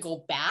hard to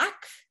go back.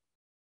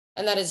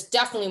 And that is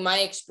definitely my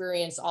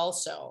experience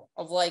also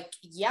of like,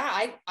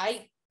 yeah,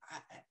 I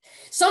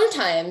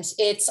sometimes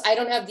I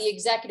don't have the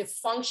executive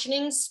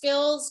functioning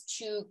skills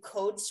to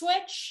code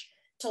switch,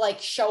 to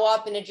like show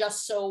up in a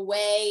just so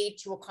way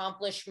to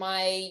accomplish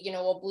my,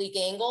 oblique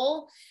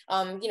angle,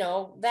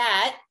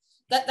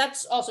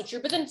 that's also true.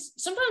 But then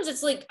sometimes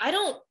it's like, I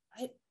don't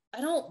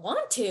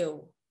want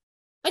to.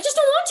 I just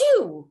don't want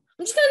to.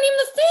 I'm just going to name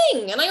the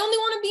thing. And I only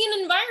want to be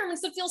in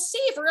environments that feel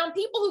safe around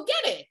people who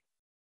get it.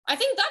 I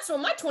think that's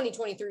what my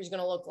 2023 is going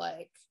to look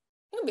like.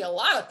 There's going to be a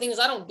lot of things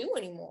I don't do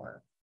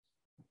anymore.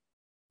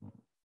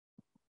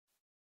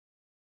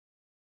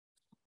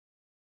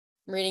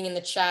 I'm reading in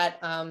the chat,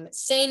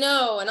 say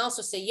no and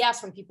also say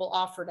yes when people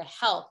offer to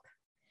help,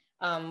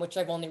 which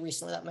I've only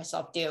recently let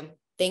myself do.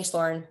 Thanks,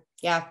 Lauren.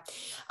 Yeah.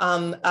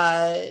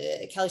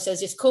 Kelly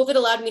says, yes, COVID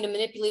allowed me to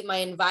manipulate my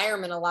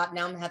environment a lot.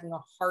 Now I'm having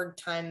a hard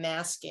time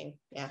masking.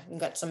 Yeah. You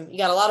got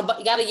a lot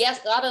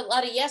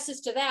of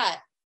yeses to that.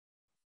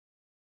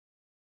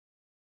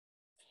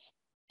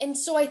 And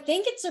so I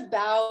think it's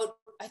about,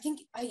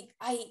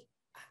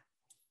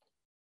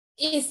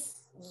 if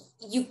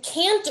you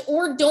can't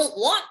or don't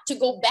want to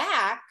go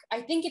back, I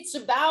think it's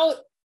about,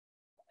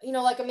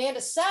 like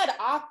Amanda said,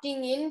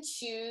 opting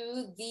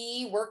into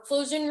the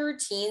workflows and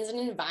routines and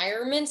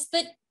environments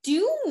that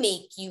do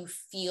make you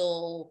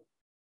feel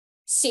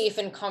safe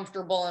and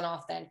comfortable and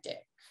authentic,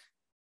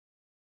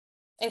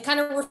 and kind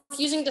of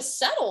refusing to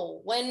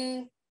settle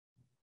when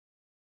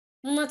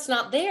that's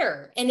not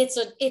there. And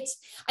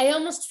I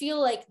almost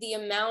feel like the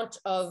amount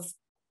of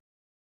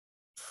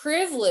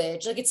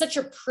privilege, like it's such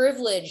a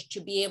privilege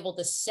to be able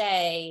to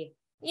say,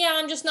 yeah,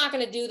 I'm just not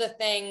going to do the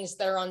things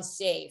that are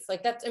unsafe.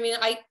 Like that's,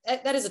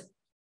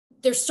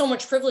 there's so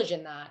much privilege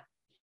in that.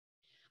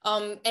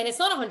 And it's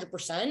not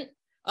 100%.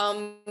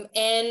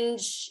 And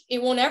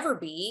it won't ever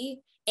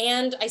be.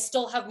 And I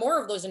still have more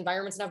of those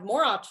environments and have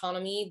more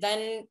autonomy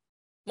than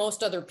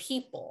most other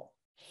people.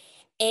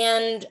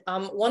 And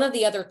one of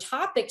the other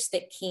topics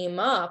that came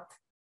up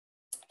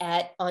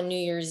on New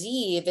Year's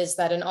Eve is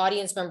that an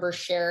audience member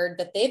shared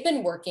that they've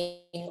been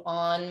working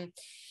on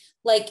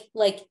like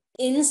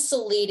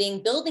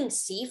insulating, building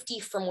safety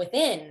from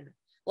within,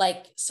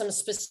 like some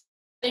specific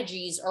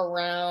strategies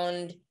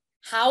around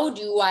how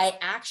do I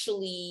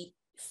actually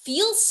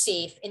feel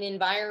safe in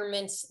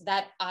environments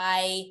that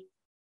I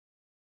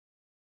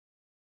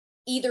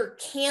either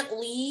can't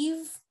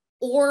leave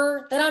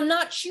or that I'm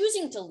not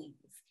choosing to leave.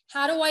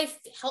 How do I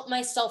help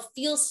myself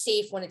feel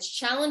safe when it's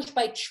challenged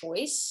by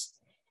choice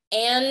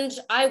and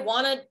I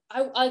want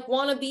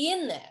to be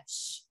in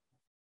this?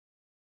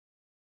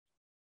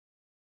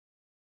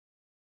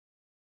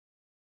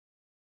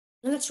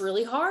 And it's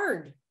really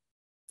hard.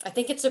 I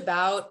think it's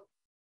about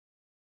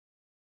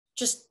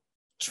just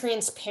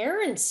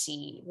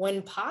transparency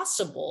when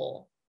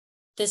possible.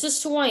 This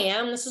is who I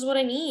am. This is what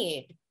I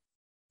need.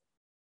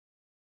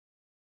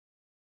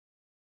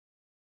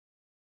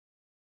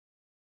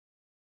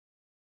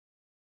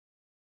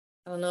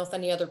 I don't know if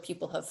any other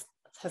people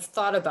have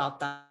thought about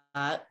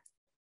that.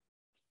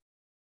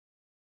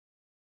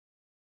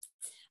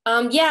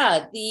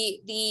 Yeah,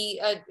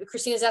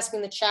 Christina's asking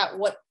in the chat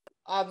what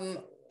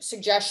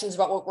suggestions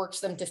about what works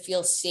for them to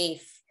feel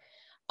safe.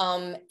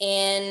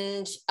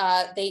 And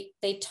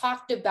they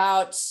talked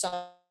about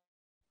some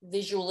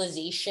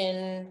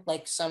visualization,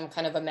 like some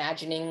kind of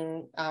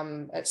imagining,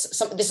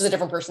 this is a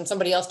different person.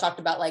 Somebody else talked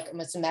about like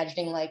almost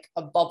imagining like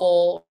a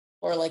bubble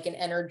or like an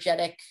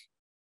energetic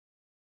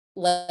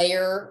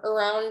layer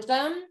around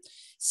them.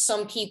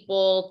 Some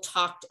people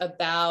talked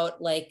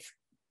about like,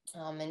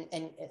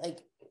 and like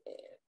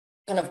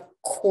kind of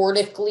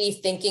cortically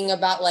thinking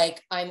about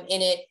like, I'm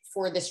in it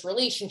for this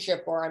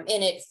relationship or I'm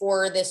in it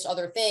for this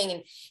other thing.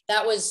 And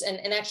that was,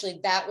 and actually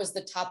that was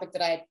the topic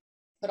that I had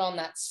put on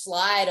that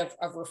slide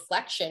of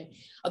reflection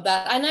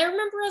about. And I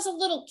remember as a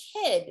little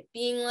kid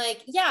being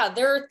like, yeah,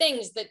 there are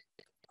things that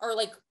are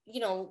like,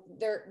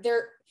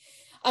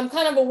 I'm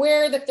kind of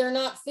aware that they're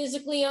not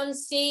physically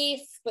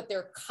unsafe, but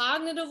they're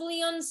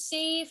cognitively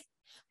unsafe.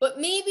 But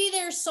maybe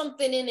there's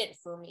something in it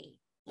for me.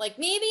 Like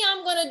maybe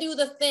I'm going to do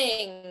the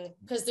thing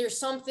because there's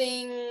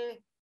something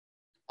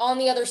on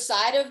the other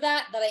side of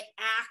that I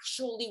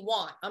actually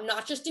want. I'm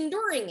not just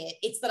enduring it.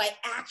 It's that I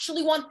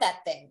actually want that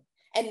thing.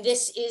 And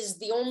this is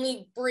the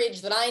only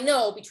bridge that I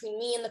know between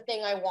me and the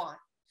thing I want.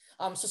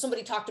 So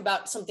somebody talked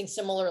about something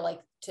similar like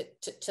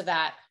to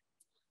that.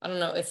 I don't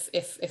know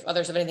if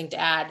others have anything to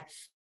add.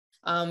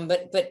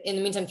 But in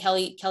the meantime,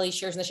 Kelly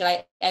shares in the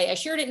chat. I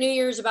shared at New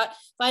Year's about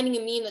finding a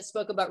meme that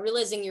spoke about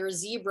realizing you're a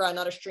zebra,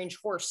 not a strange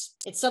horse.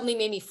 It suddenly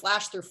made me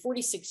flash through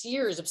 46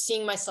 years of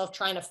seeing myself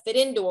trying to fit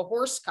into a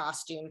horse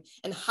costume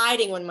and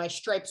hiding when my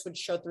stripes would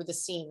show through the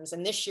seams.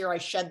 And this year I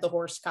shed the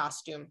horse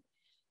costume.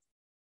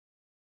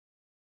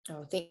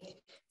 Oh,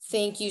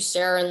 thank you,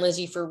 Sarah and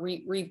Lizzie, for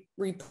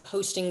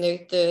reposting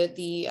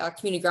the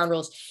community ground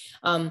rules.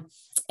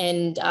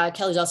 And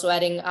Kelly's also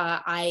adding,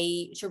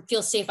 I sort of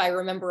feel safe. I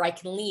remember I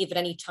can leave at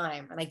any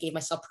time, and I gave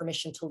myself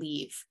permission to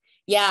leave.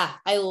 Yeah,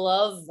 I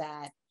love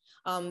that.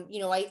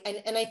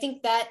 I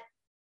think that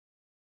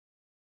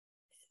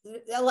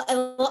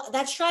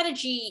that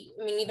strategy,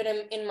 I mean, even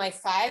in my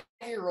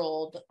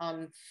 5-year-old,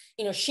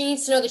 she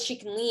needs to know that she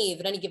can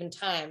leave at any given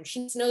time. She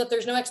needs to know that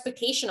there's no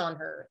expectation on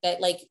her, that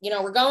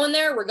we're going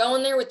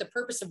there with the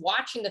purpose of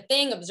watching the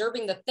thing,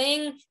 observing the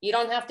thing. You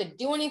don't have to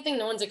do anything.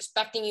 No one's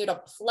expecting you to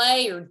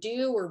play or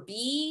do or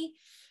be.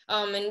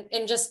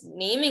 And just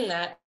naming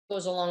that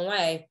goes a long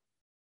way.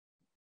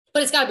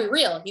 But it's got to be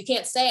real. You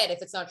can't say it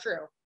if it's not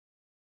true.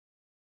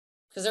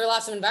 Because there are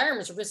lots of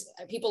environments where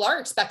people are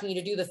expecting you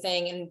to do the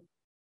thing and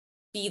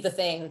be the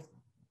thing.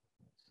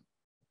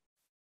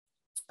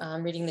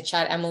 Reading the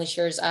chat, Emily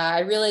shares, I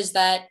realized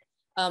that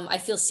I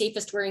feel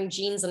safest wearing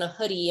jeans and a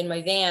hoodie in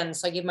my van.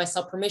 So I give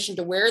myself permission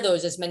to wear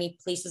those as many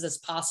places as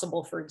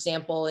possible, for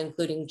example,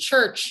 including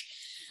church,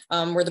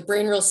 where the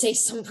brain rules say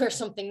wear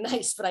something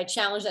nice, but I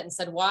challenged that and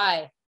said,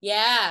 why?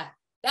 Yeah,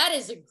 that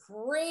is a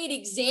great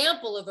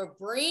example of a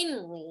brain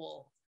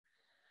rule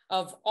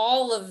of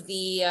all of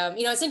the,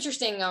 it's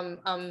interesting.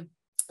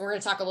 We're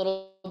going to talk a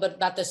little bit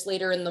about this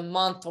later in the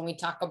month when we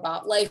talk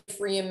about life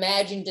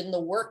reimagined in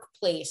the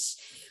workplace.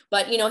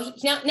 But,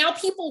 now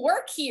people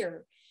work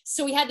here.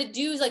 So we had to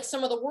do like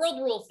some of the world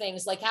rule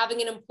things, like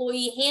having an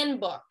employee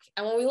handbook.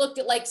 And when we looked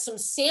at like some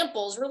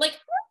samples, we're like,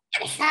 we're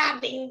not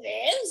having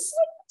this.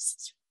 Like, this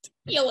is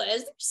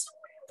ridiculous. There's so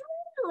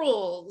many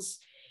rules.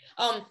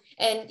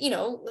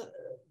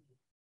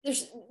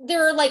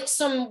 There are like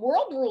some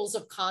world rules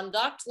of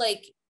conduct,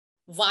 like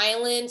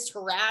violence,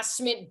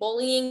 harassment,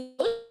 bullying.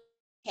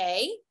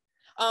 Okay.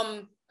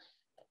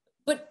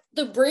 But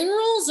the brain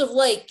rules of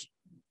like,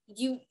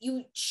 you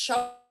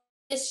show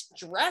this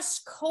dress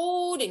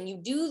code and you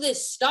do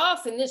this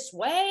stuff in this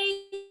way,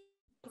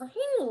 brain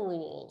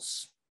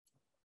rules.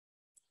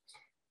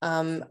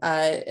 And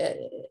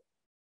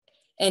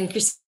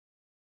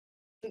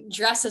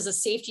dress as a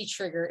safety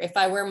trigger. If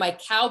I wear my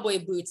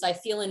cowboy boots, I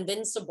feel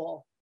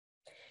invincible.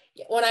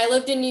 When I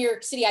lived in New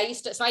York City, I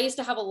used to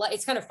have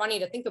it's kind of funny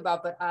to think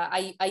about, but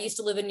I used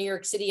to live in New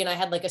York City and I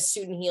had like a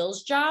suit and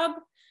heels job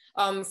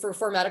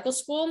for medical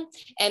school.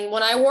 And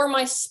when I wore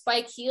my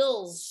spike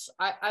heels,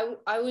 I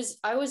was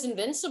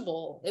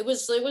invincible. It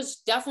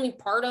was definitely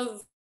part of, I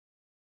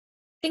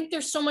think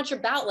there's so much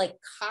about like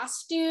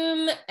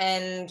costume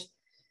and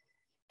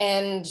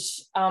how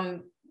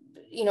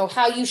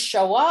you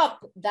show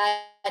up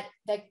that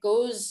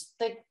goes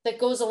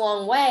a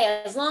long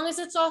way, as long as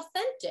it's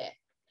authentic.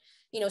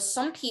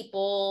 Some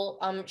people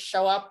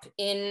show up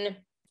in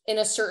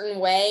a certain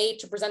way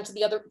to present to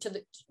the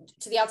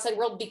outside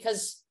world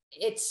because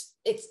it's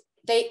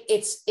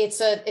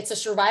a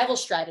survival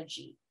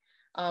strategy.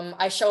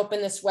 I show up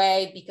in this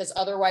way because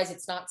otherwise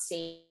it's not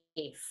safe.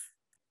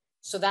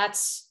 So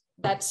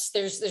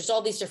there's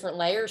all these different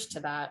layers to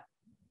that.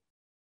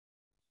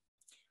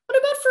 What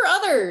about for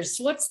others?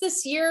 What's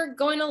this year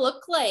going to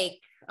look like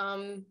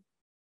to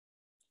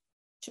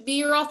be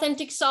your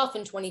authentic self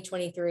in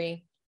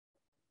 2023?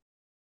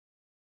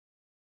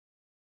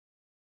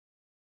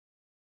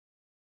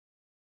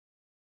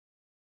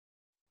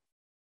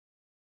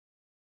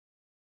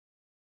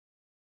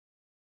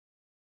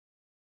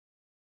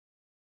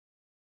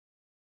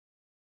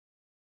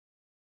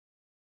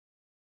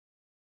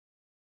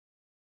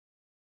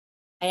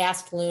 I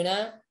asked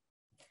Luna.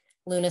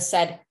 Luna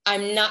said,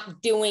 I'm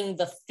not doing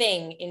the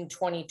thing in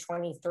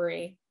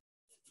 2023.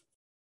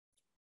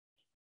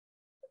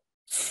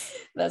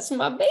 That's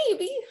my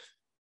baby.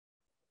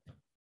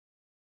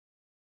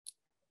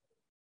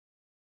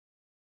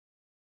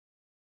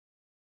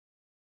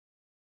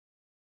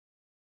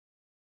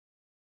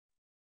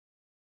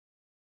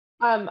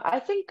 I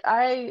think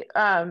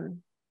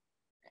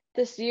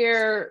this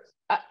year,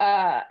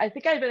 I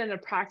think I've been in a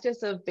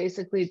practice of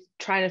basically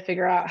trying to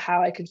figure out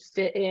how I could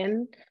fit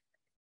in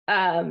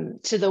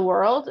to the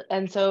world.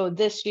 And so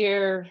this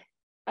year,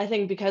 I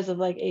think because of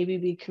like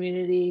ABB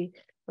community,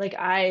 like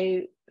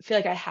I feel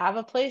like I have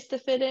a place to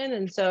fit in.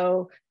 And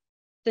so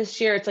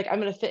this year it's like, I'm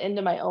going to fit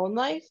into my own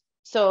life.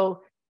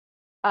 So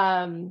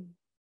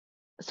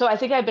So I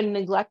think I've been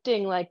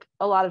neglecting like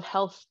a lot of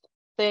health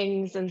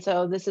things. And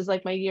so this is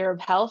like my year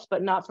of health,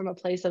 but not from a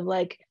place of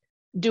like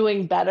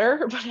doing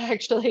better, but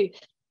actually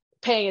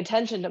paying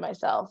attention to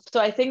myself.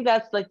 So I think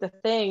that's like the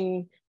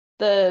thing.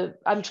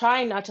 I'm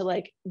trying not to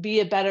like be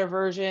a better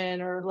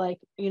version or like,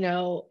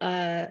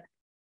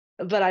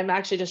 but I'm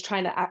actually just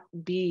trying to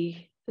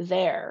be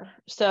there.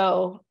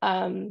 So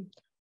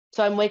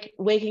so I'm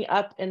waking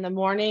up in the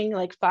morning,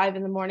 like 5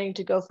 a.m.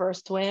 to go for a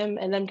swim,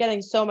 and I'm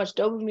getting so much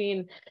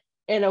dopamine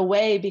in a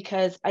way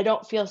because I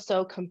don't feel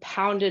so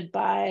compounded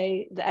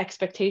by the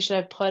expectation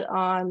I've put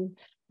on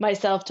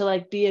myself to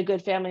like be a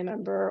good family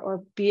member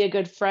or be a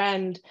good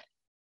friend.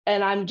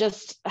 And I'm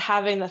just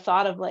having the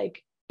thought of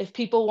like, if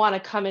people want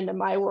to come into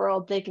my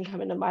world, they can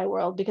come into my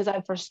world, because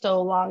I for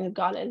so long have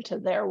gone into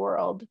their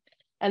world,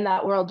 and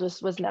that world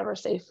just was never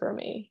safe for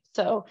me.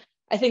 So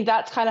I think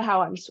that's kind of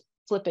how I'm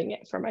flipping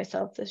it for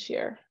myself this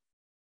year.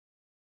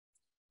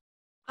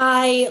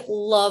 I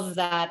love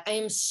that. I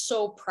am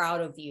so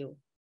proud of you.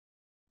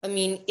 I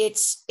mean,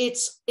 it's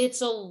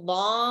a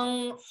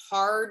long,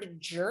 hard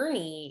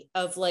journey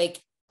of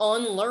like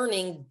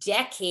unlearning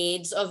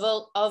decades of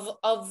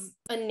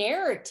a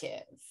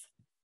narrative.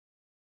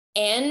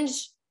 And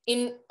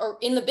in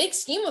the big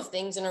scheme of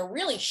things, in a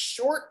really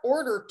short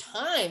order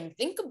time,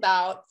 think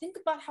about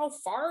how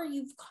far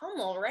you've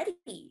come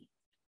already.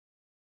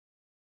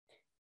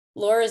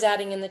 Laura's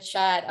adding in the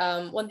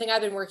chat, one thing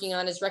I've been working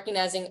on is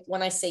recognizing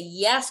when I say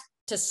yes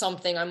to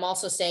something, I'm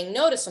also saying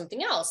no to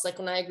something else. Like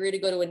when I agree to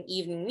go to an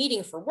evening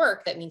meeting for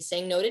work, that means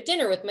saying no to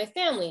dinner with my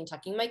family and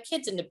tucking my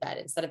kids into bed.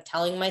 Instead of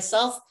telling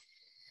myself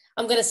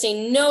I'm going to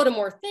say no to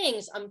more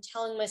things, I'm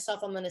telling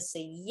myself I'm going to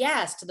say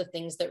yes to the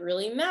things that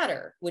really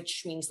matter,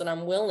 which means that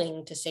I'm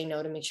willing to say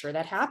no to make sure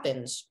that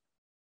happens.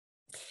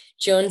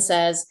 Joan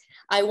says,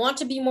 I want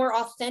to be more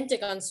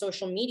authentic on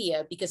social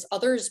media because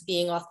others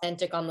being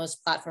authentic on those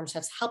platforms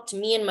has helped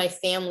me and my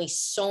family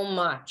so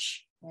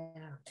much.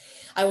 Yeah.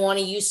 I want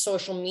to use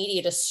social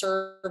media to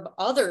serve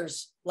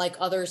others like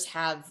others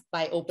have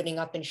by opening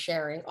up and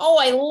sharing. Oh,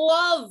 I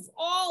love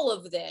all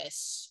of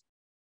this.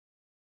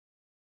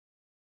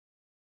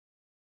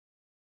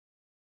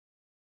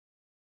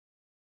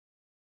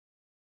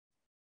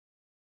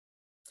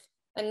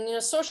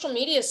 And, social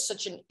media is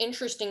such an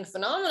interesting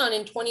phenomenon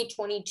in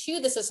 2022.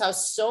 This is how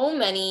so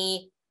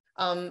many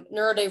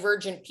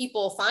neurodivergent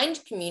people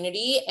find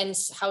community, and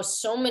how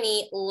so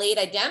many late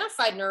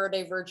identified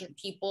neurodivergent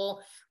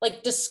people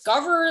like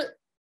discover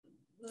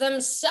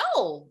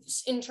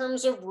themselves in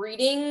terms of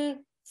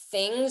reading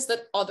things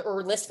that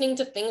or listening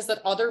to things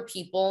that other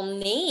people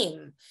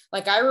name.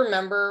 Like I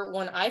remember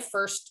when I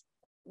first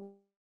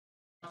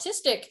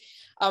autistic,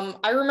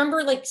 I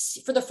remember like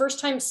for the first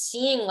time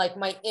seeing like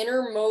my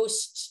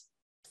innermost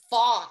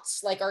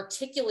thoughts like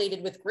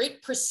articulated with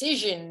great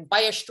precision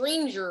by a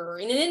stranger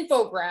in an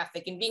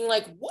infographic and being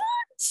like, what?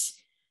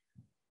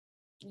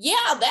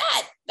 Yeah,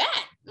 that.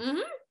 Mm-hmm.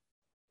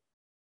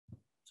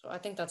 So I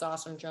think that's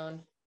awesome,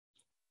 John.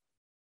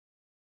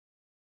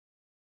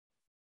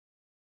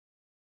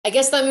 I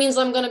guess that means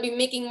I'm going to be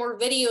making more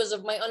videos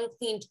of my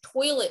uncleaned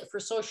toilet for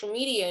social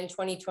media in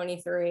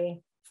 2023.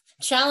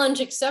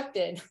 Challenge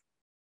accepted.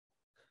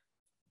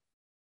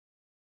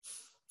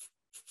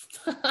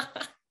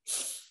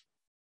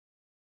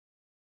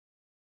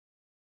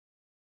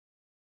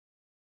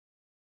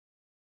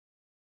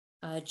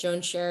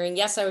 Joan sharing,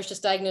 yes, I was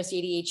just diagnosed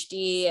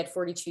ADHD at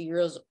 42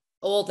 years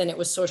old, and it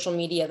was social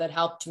media that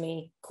helped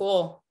me.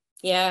 Cool.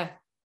 Yeah.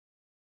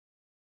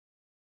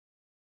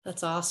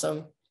 That's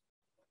awesome.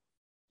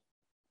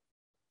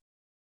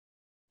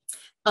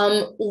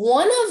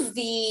 One of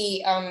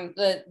the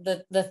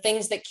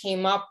things that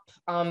came up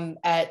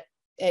at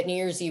New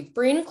Year's Eve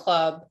Brain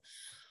Club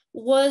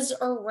was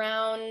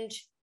around,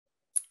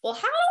 well,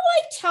 how do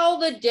I tell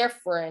the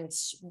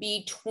difference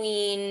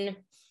between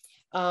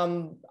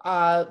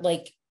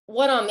like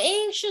what I'm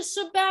anxious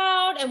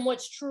about and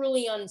what's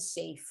truly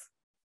unsafe?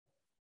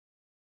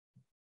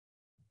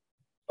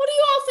 What do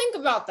you all think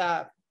about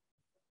that?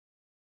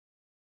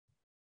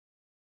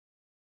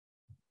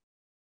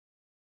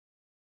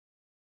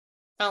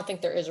 I don't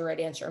think there is a right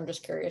answer. I'm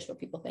just curious what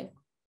people think.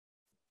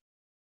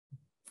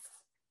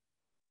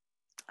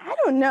 I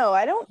don't know.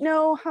 I don't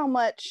know how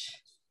much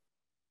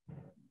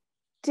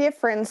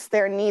difference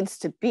there needs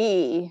to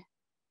be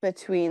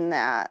between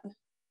that.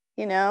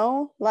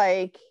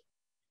 Like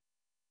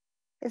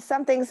if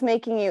something's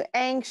making you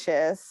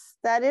anxious,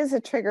 that is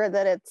a trigger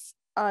that it's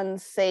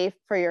unsafe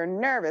for your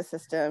nervous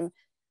system.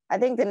 I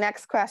think the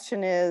next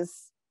question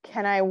is,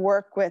 can I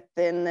work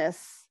within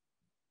this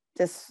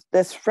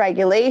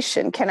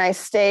regulation? Can I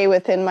stay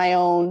within my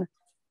own,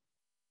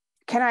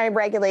 can I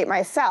regulate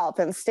myself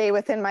and stay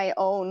within my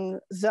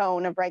own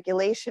zone of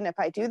regulation if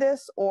I do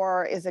this,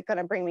 or is it going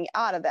to bring me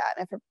out of that?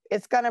 And if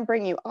it's going to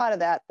bring you out of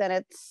that, then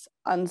it's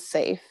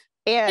unsafe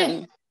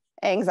and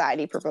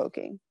anxiety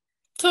provoking.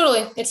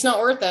 Totally. It's not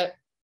worth it.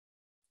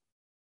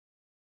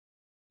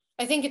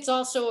 I think it's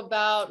also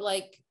about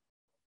like,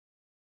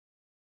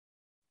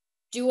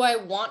 do I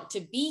want to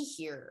be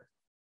here?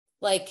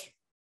 Like,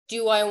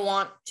 do I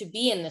want to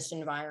be in this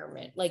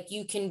environment? Like,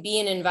 you can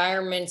be in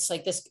environments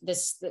like this,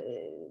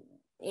 you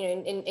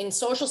know, in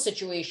social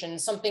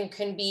situations, something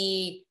can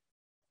be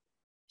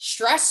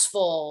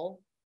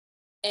stressful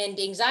and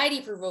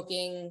anxiety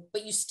provoking,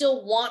 but you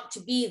still want to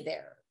be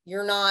there.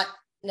 You're not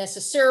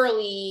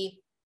necessarily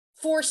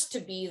forced to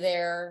be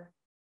there.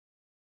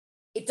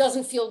 It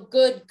doesn't feel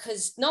good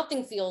because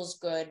nothing feels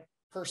good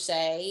per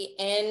se,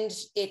 and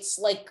it's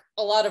like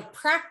a lot of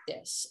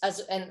practice.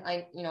 And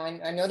I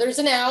know there's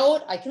an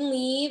out, I can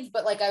leave,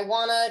 but like I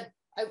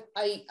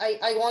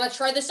wanna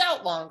try this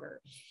out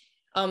longer.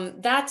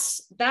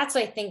 That's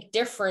I think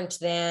different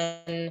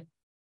than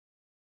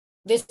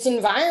this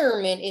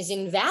environment is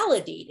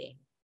invalidating.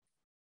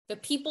 The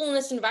people in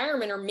this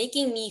environment are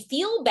making me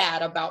feel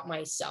bad about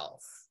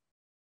myself,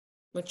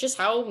 which is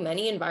how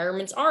many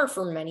environments are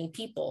for many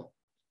people.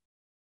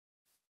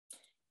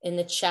 In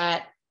the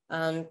chat,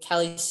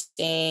 Kelly's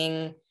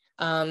saying,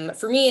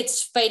 for me,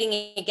 it's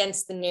fighting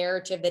against the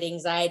narrative that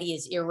anxiety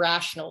is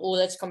irrational. Oh,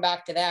 let's come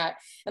back to that.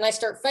 And I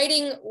start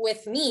fighting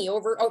with me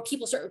over,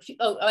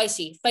 I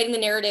see, fighting the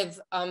narrative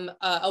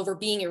over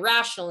being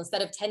irrational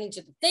instead of tending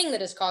to the thing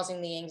that is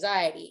causing the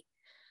anxiety.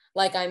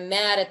 Like I'm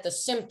mad at the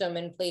symptom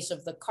in place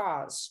of the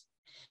cause.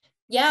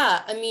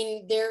 Yeah, I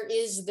mean, there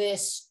is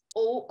this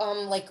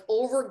like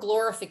over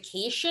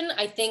glorification,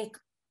 I think,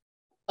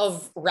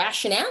 of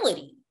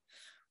rationality.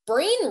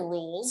 Brain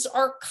rules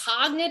are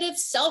cognitive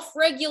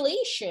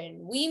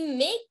self-regulation. We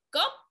make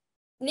up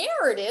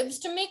narratives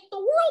to make the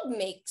world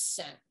make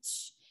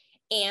sense.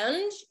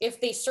 And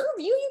if they serve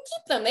you, you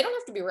keep them. They don't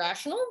have to be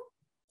rational.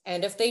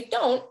 And if they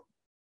don't,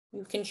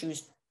 you can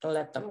choose to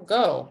let them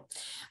go.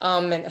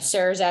 And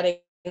Sarah's adding,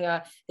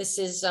 this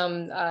is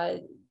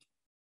a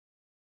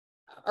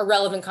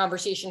relevant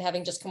conversation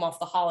having just come off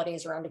the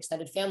holidays around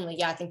extended family.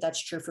 Yeah, I think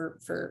that's true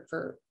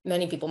for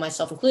many people,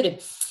 myself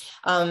included.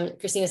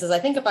 Christina says, I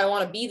think if I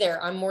want to be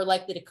there, I'm more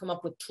likely to come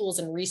up with tools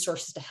and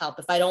resources to help.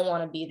 If I don't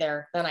want to be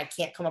there, then I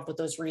can't come up with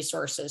those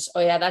resources.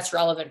 Oh yeah, that's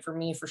relevant for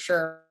me for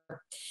sure.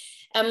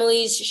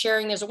 Emily's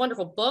sharing, there's a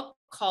wonderful book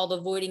called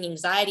Avoiding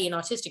Anxiety in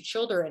Autistic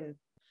Children.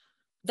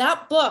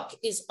 That book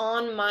is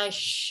on my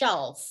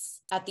shelf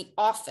at the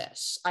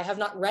office. I have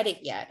not read it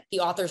yet. The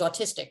author's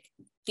autistic.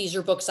 These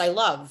are books I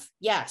love.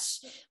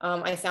 Yes.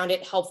 I found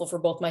it helpful for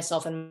both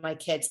myself and my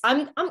kids. I'm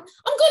going to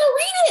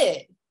read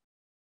it.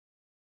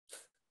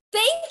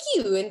 Thank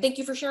you. And thank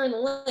you for sharing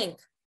the link.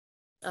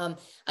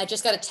 I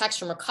just got a text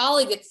from a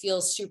colleague that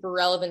feels super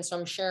relevant. So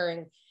I'm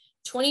sharing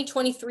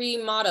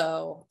 2023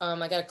 motto.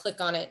 I got to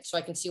click on it so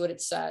I can see what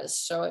it says.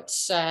 So it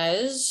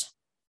says,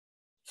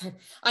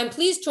 I'm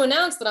pleased to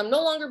announce that I'm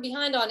no longer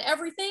behind on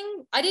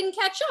everything. I didn't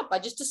catch up. I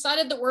just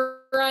decided that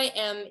where I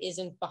am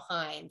isn't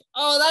behind.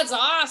 Oh, that's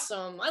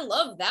awesome. I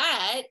love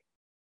that.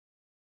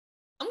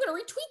 I'm going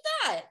to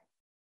retweet that.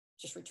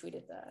 Just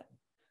retweeted that.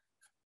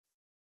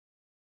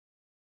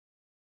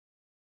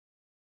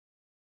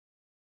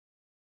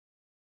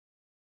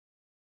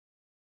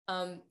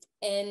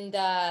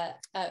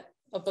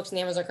 Books in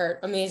the Amazon cart.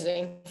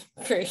 Amazing.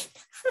 Great.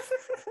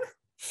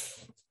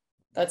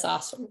 That's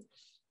awesome.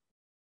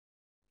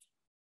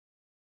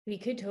 We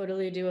could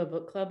totally do a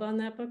book club on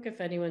that book if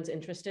anyone's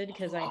interested,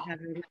 because I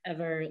haven't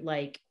ever,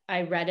 like,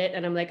 I read it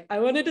and I'm like, I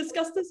want to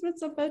discuss this with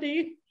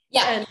somebody.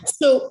 Yeah.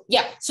 So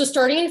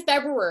starting in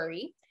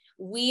February,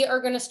 we are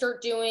going to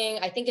start doing,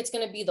 I think it's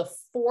going to be the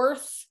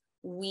 4th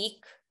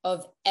week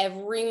of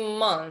every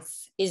month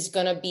is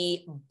going to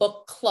be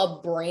book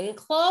club, brain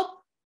club.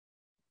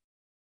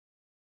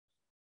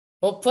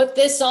 We'll put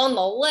this on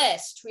the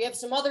list. We have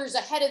some others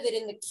ahead of it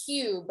in the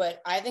queue,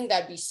 but I think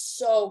that'd be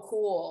so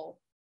cool.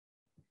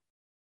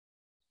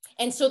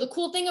 And so the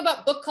cool thing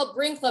about book club,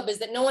 brain club is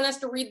that no one has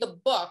to read the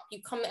book.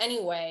 You come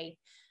anyway.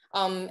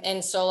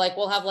 And so like,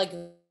 we'll have like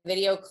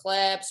video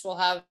clips. We'll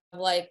have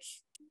like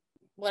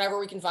whatever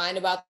we can find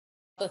about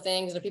the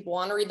things. If people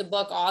want to read the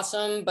book,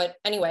 awesome. But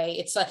anyway,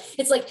 it's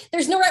like,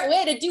 there's no right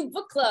way to do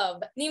book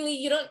club. Namely,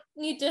 you don't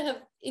need to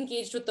have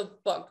engaged with the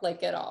book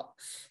like at all.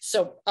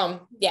 So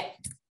yeah.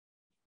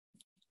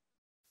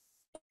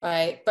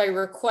 By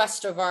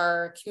request of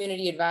our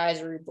community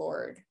advisory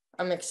board,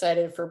 I'm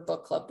excited for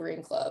book club,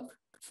 brain club.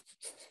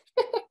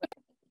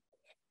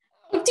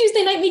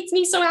 Tuesday night makes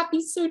me so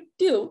happy, so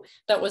do.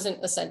 That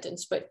wasn't a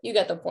sentence, but you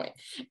get the point.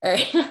 All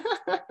right.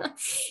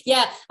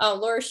 Yeah,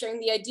 Laura's sharing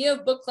the idea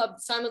of book club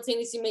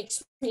simultaneously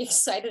makes me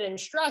excited and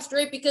stressed,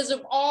 right? Because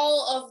of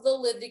all of the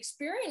lived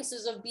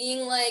experiences of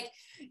being like,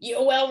 you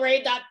will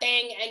read that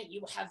thing and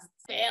you have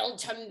failed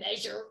to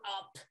measure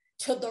up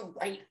to the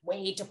right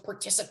way to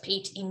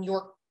participate in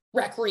your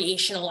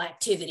recreational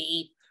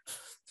activity.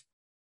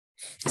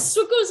 This is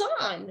what goes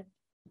on.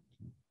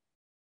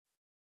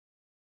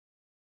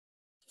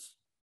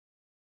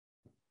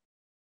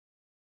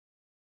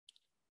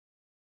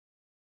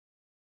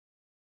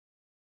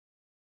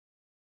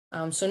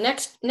 So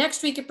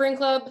next week at Brain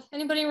Club,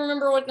 anybody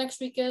remember what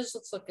next week is?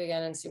 Let's look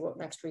again and see what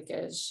next week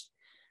is.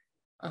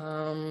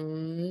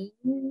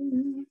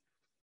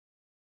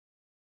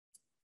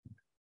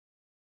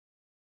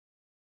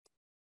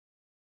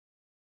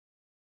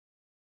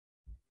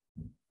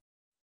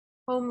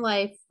 Home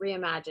Life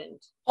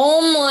Reimagined.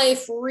 Home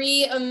Life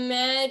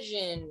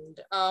Reimagined.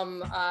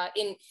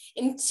 In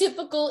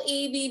typical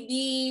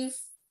ABB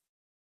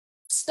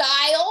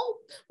style,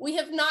 we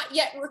have not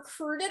yet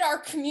recruited our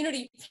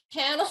community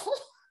panel.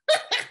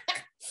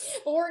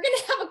 But we're going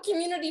to have a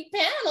community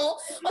panel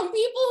on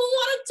people who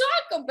want to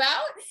talk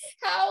about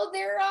how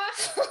their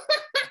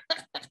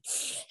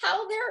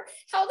how their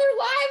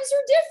lives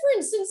are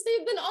different since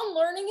they've been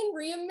unlearning and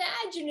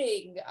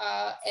reimagining.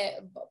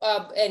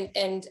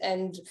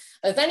 And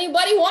if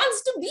anybody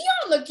wants to be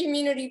on the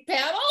community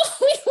panel,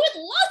 we would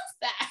love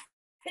that.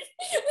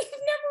 We've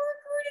never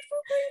recruited for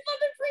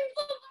Green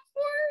Club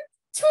before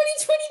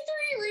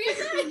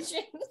 2023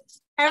 Reimagined.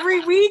 Every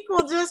week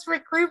we'll just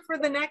recruit for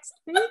the next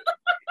week.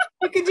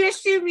 You can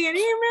just shoot me an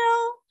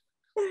email.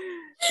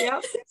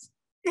 Yep.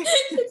 It's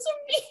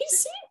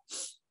amazing.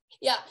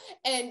 Yeah,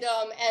 and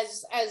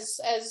as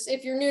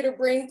if you're new to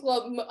Brain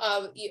Club,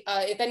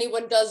 if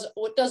anyone does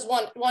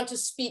want to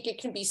speak, it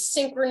can be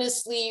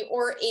synchronously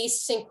or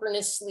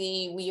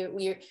asynchronously.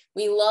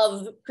 We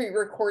love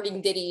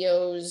pre-recording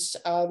videos.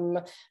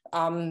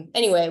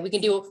 Anyway, we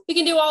can do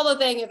all the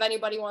thing if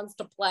anybody wants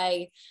to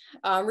play.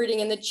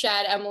 Reading in the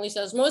chat, Emily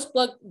says most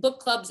book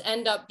clubs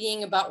end up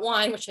being about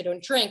wine, which I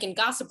don't drink, and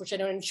gossip, which I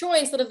don't enjoy,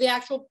 instead of the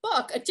actual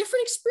book. A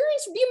different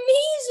experience would be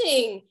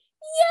amazing.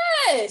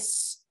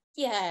 Yes.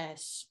 It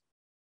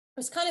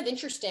was kind of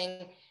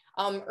interesting.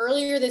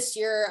 Earlier this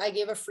year, I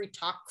gave a free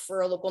talk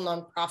for a local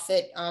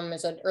nonprofit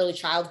as an early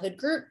childhood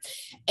group.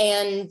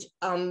 And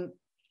it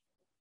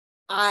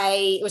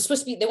was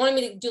supposed to be, they wanted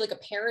me to do like a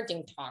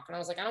parenting talk. And I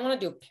was like, I don't want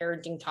to do a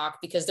parenting talk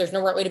because there's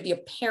no right way to be a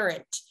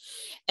parent.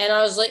 And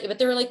I was like, but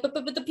they were like, but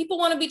the people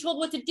want to be told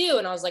what to do.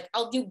 And I was like,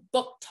 I'll do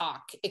book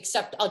talk,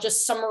 except I'll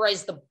just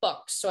summarize the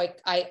book. So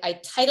I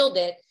titled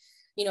it,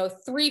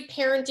 3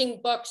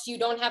 parenting books you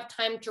don't have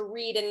time to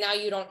read and now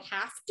you don't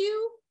have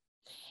to.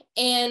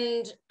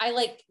 And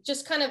I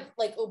just kind of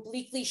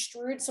obliquely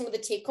strewed some of the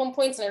take home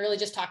points. And I really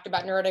just talked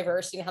about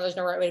neurodiversity and how there's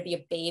no right way to be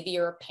a baby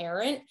or a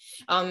parent.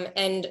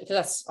 And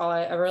that's all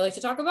I ever like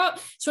to talk about.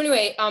 So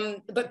anyway,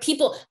 but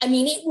people,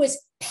 it was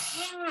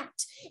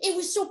packed. It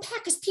was so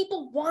packed because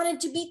people wanted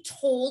to be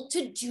told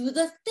to do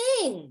the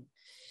thing.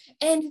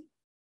 And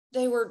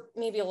they were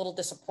maybe a little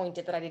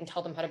disappointed that I didn't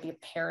tell them how to be a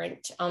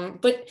parent.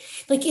 But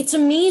it's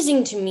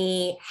amazing to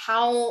me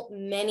how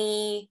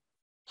many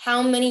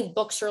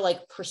books are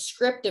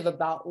prescriptive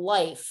about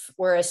life.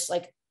 Whereas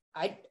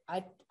I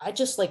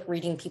just like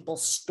reading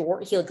people's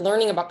stories,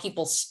 learning about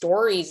people's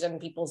stories and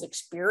people's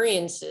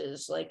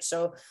experiences.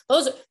 So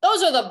those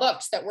are the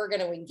books that we're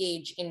going to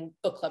engage in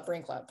Book Club,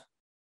 Brain Club.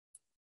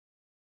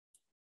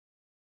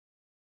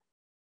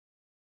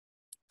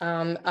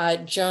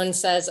 Joan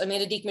says,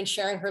 Amanda Diekman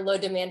sharing her low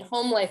demand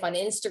home life on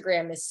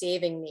Instagram is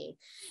saving me.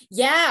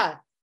 Yeah.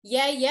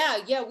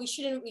 We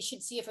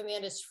should see if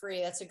Amanda's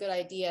free. That's a good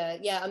idea.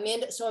 Yeah,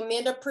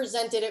 Amanda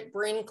presented at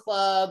Brain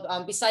Club.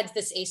 Besides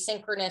this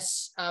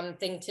asynchronous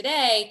thing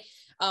today,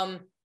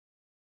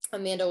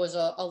 Amanda was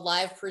a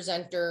live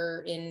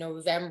presenter in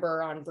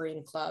November on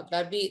Brain Club.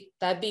 That'd be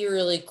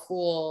really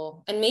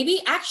cool. And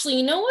maybe actually,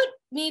 you know what?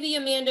 Maybe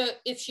Amanda,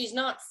 if she's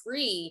not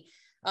free,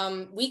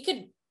 we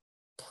could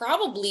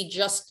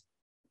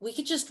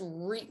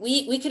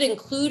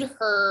include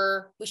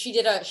her.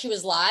 She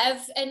was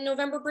live at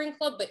November Brain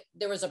Club, but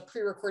there was a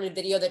pre-recorded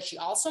video that she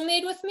also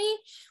made with me.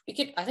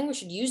 I think we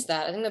should use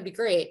that. I think that'd be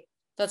great.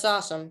 That's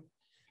awesome.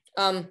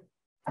 Yeah,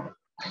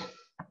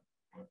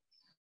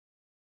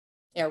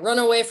 run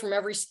away from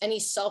any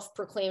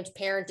self-proclaimed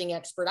parenting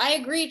expert. I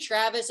agree,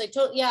 Travis. I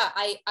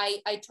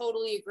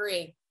totally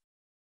agree.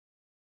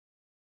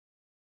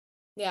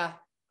 Yeah.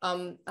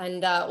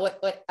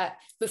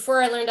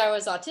 Before I learned I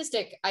was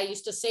autistic, I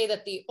used to say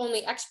that the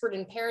only expert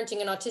in parenting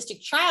an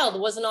autistic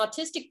child was an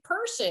autistic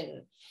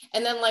person.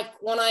 And then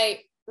when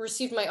I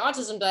received my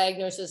autism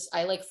diagnosis,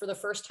 I for the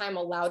first time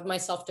allowed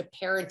myself to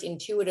parent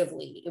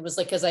intuitively. It was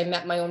because I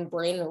met my own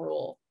brain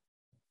rule,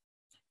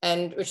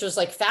 and which was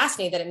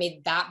fascinating that it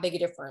made that big a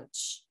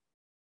difference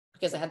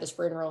because I had this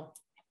brain rule.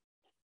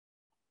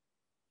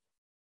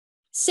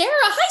 Sarah,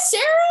 hi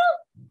Sarah.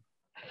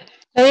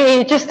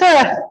 Hey, just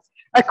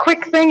a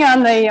quick thing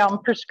on the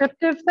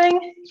prescriptive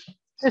thing.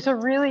 There's a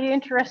really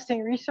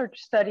interesting research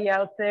study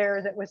out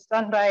there that was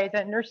done by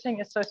the Nursing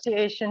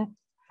Association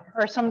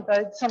or some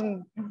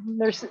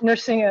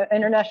nursing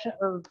international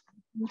or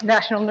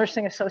National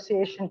Nursing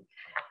Association.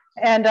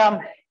 And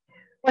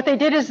what they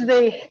did is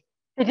they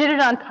did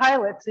it on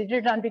pilots. They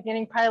did it on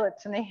beginning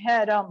pilots, and they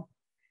had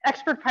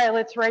expert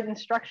pilots write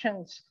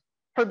instructions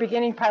for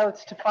beginning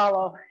pilots to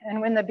follow.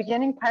 And when the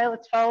beginning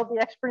pilots followed the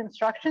expert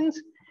instructions,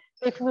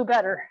 they flew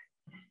better.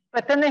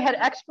 But then they had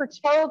experts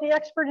follow the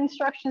expert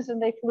instructions and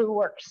they flew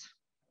worse.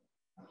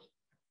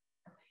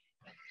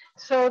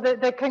 So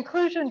the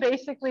conclusion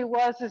basically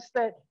was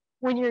that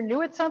when you're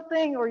new at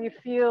something or you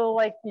feel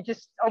like you're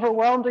just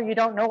overwhelmed or you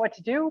don't know what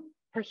to do,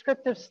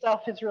 prescriptive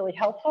stuff is really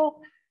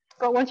helpful.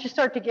 But once you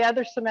start to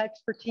gather some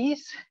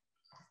expertise,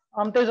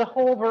 there's a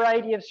whole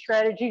variety of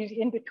strategies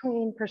in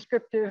between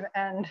prescriptive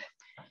and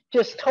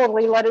just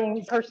totally letting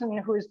the person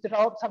who has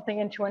developed something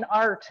into an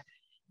art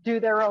do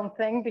their own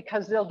thing,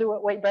 because they'll do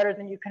it way better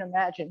than you can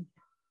imagine.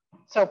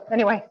 So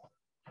anyway.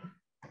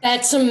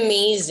 That's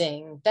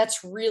amazing.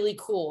 That's really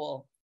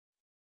cool.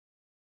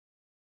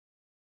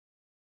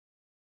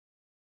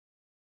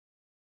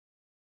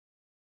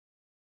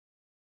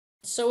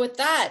 So with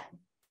that,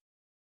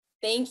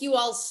 thank you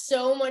all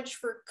so much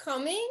for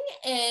coming,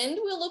 and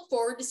we'll look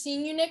forward to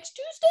seeing you next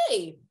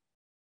Tuesday.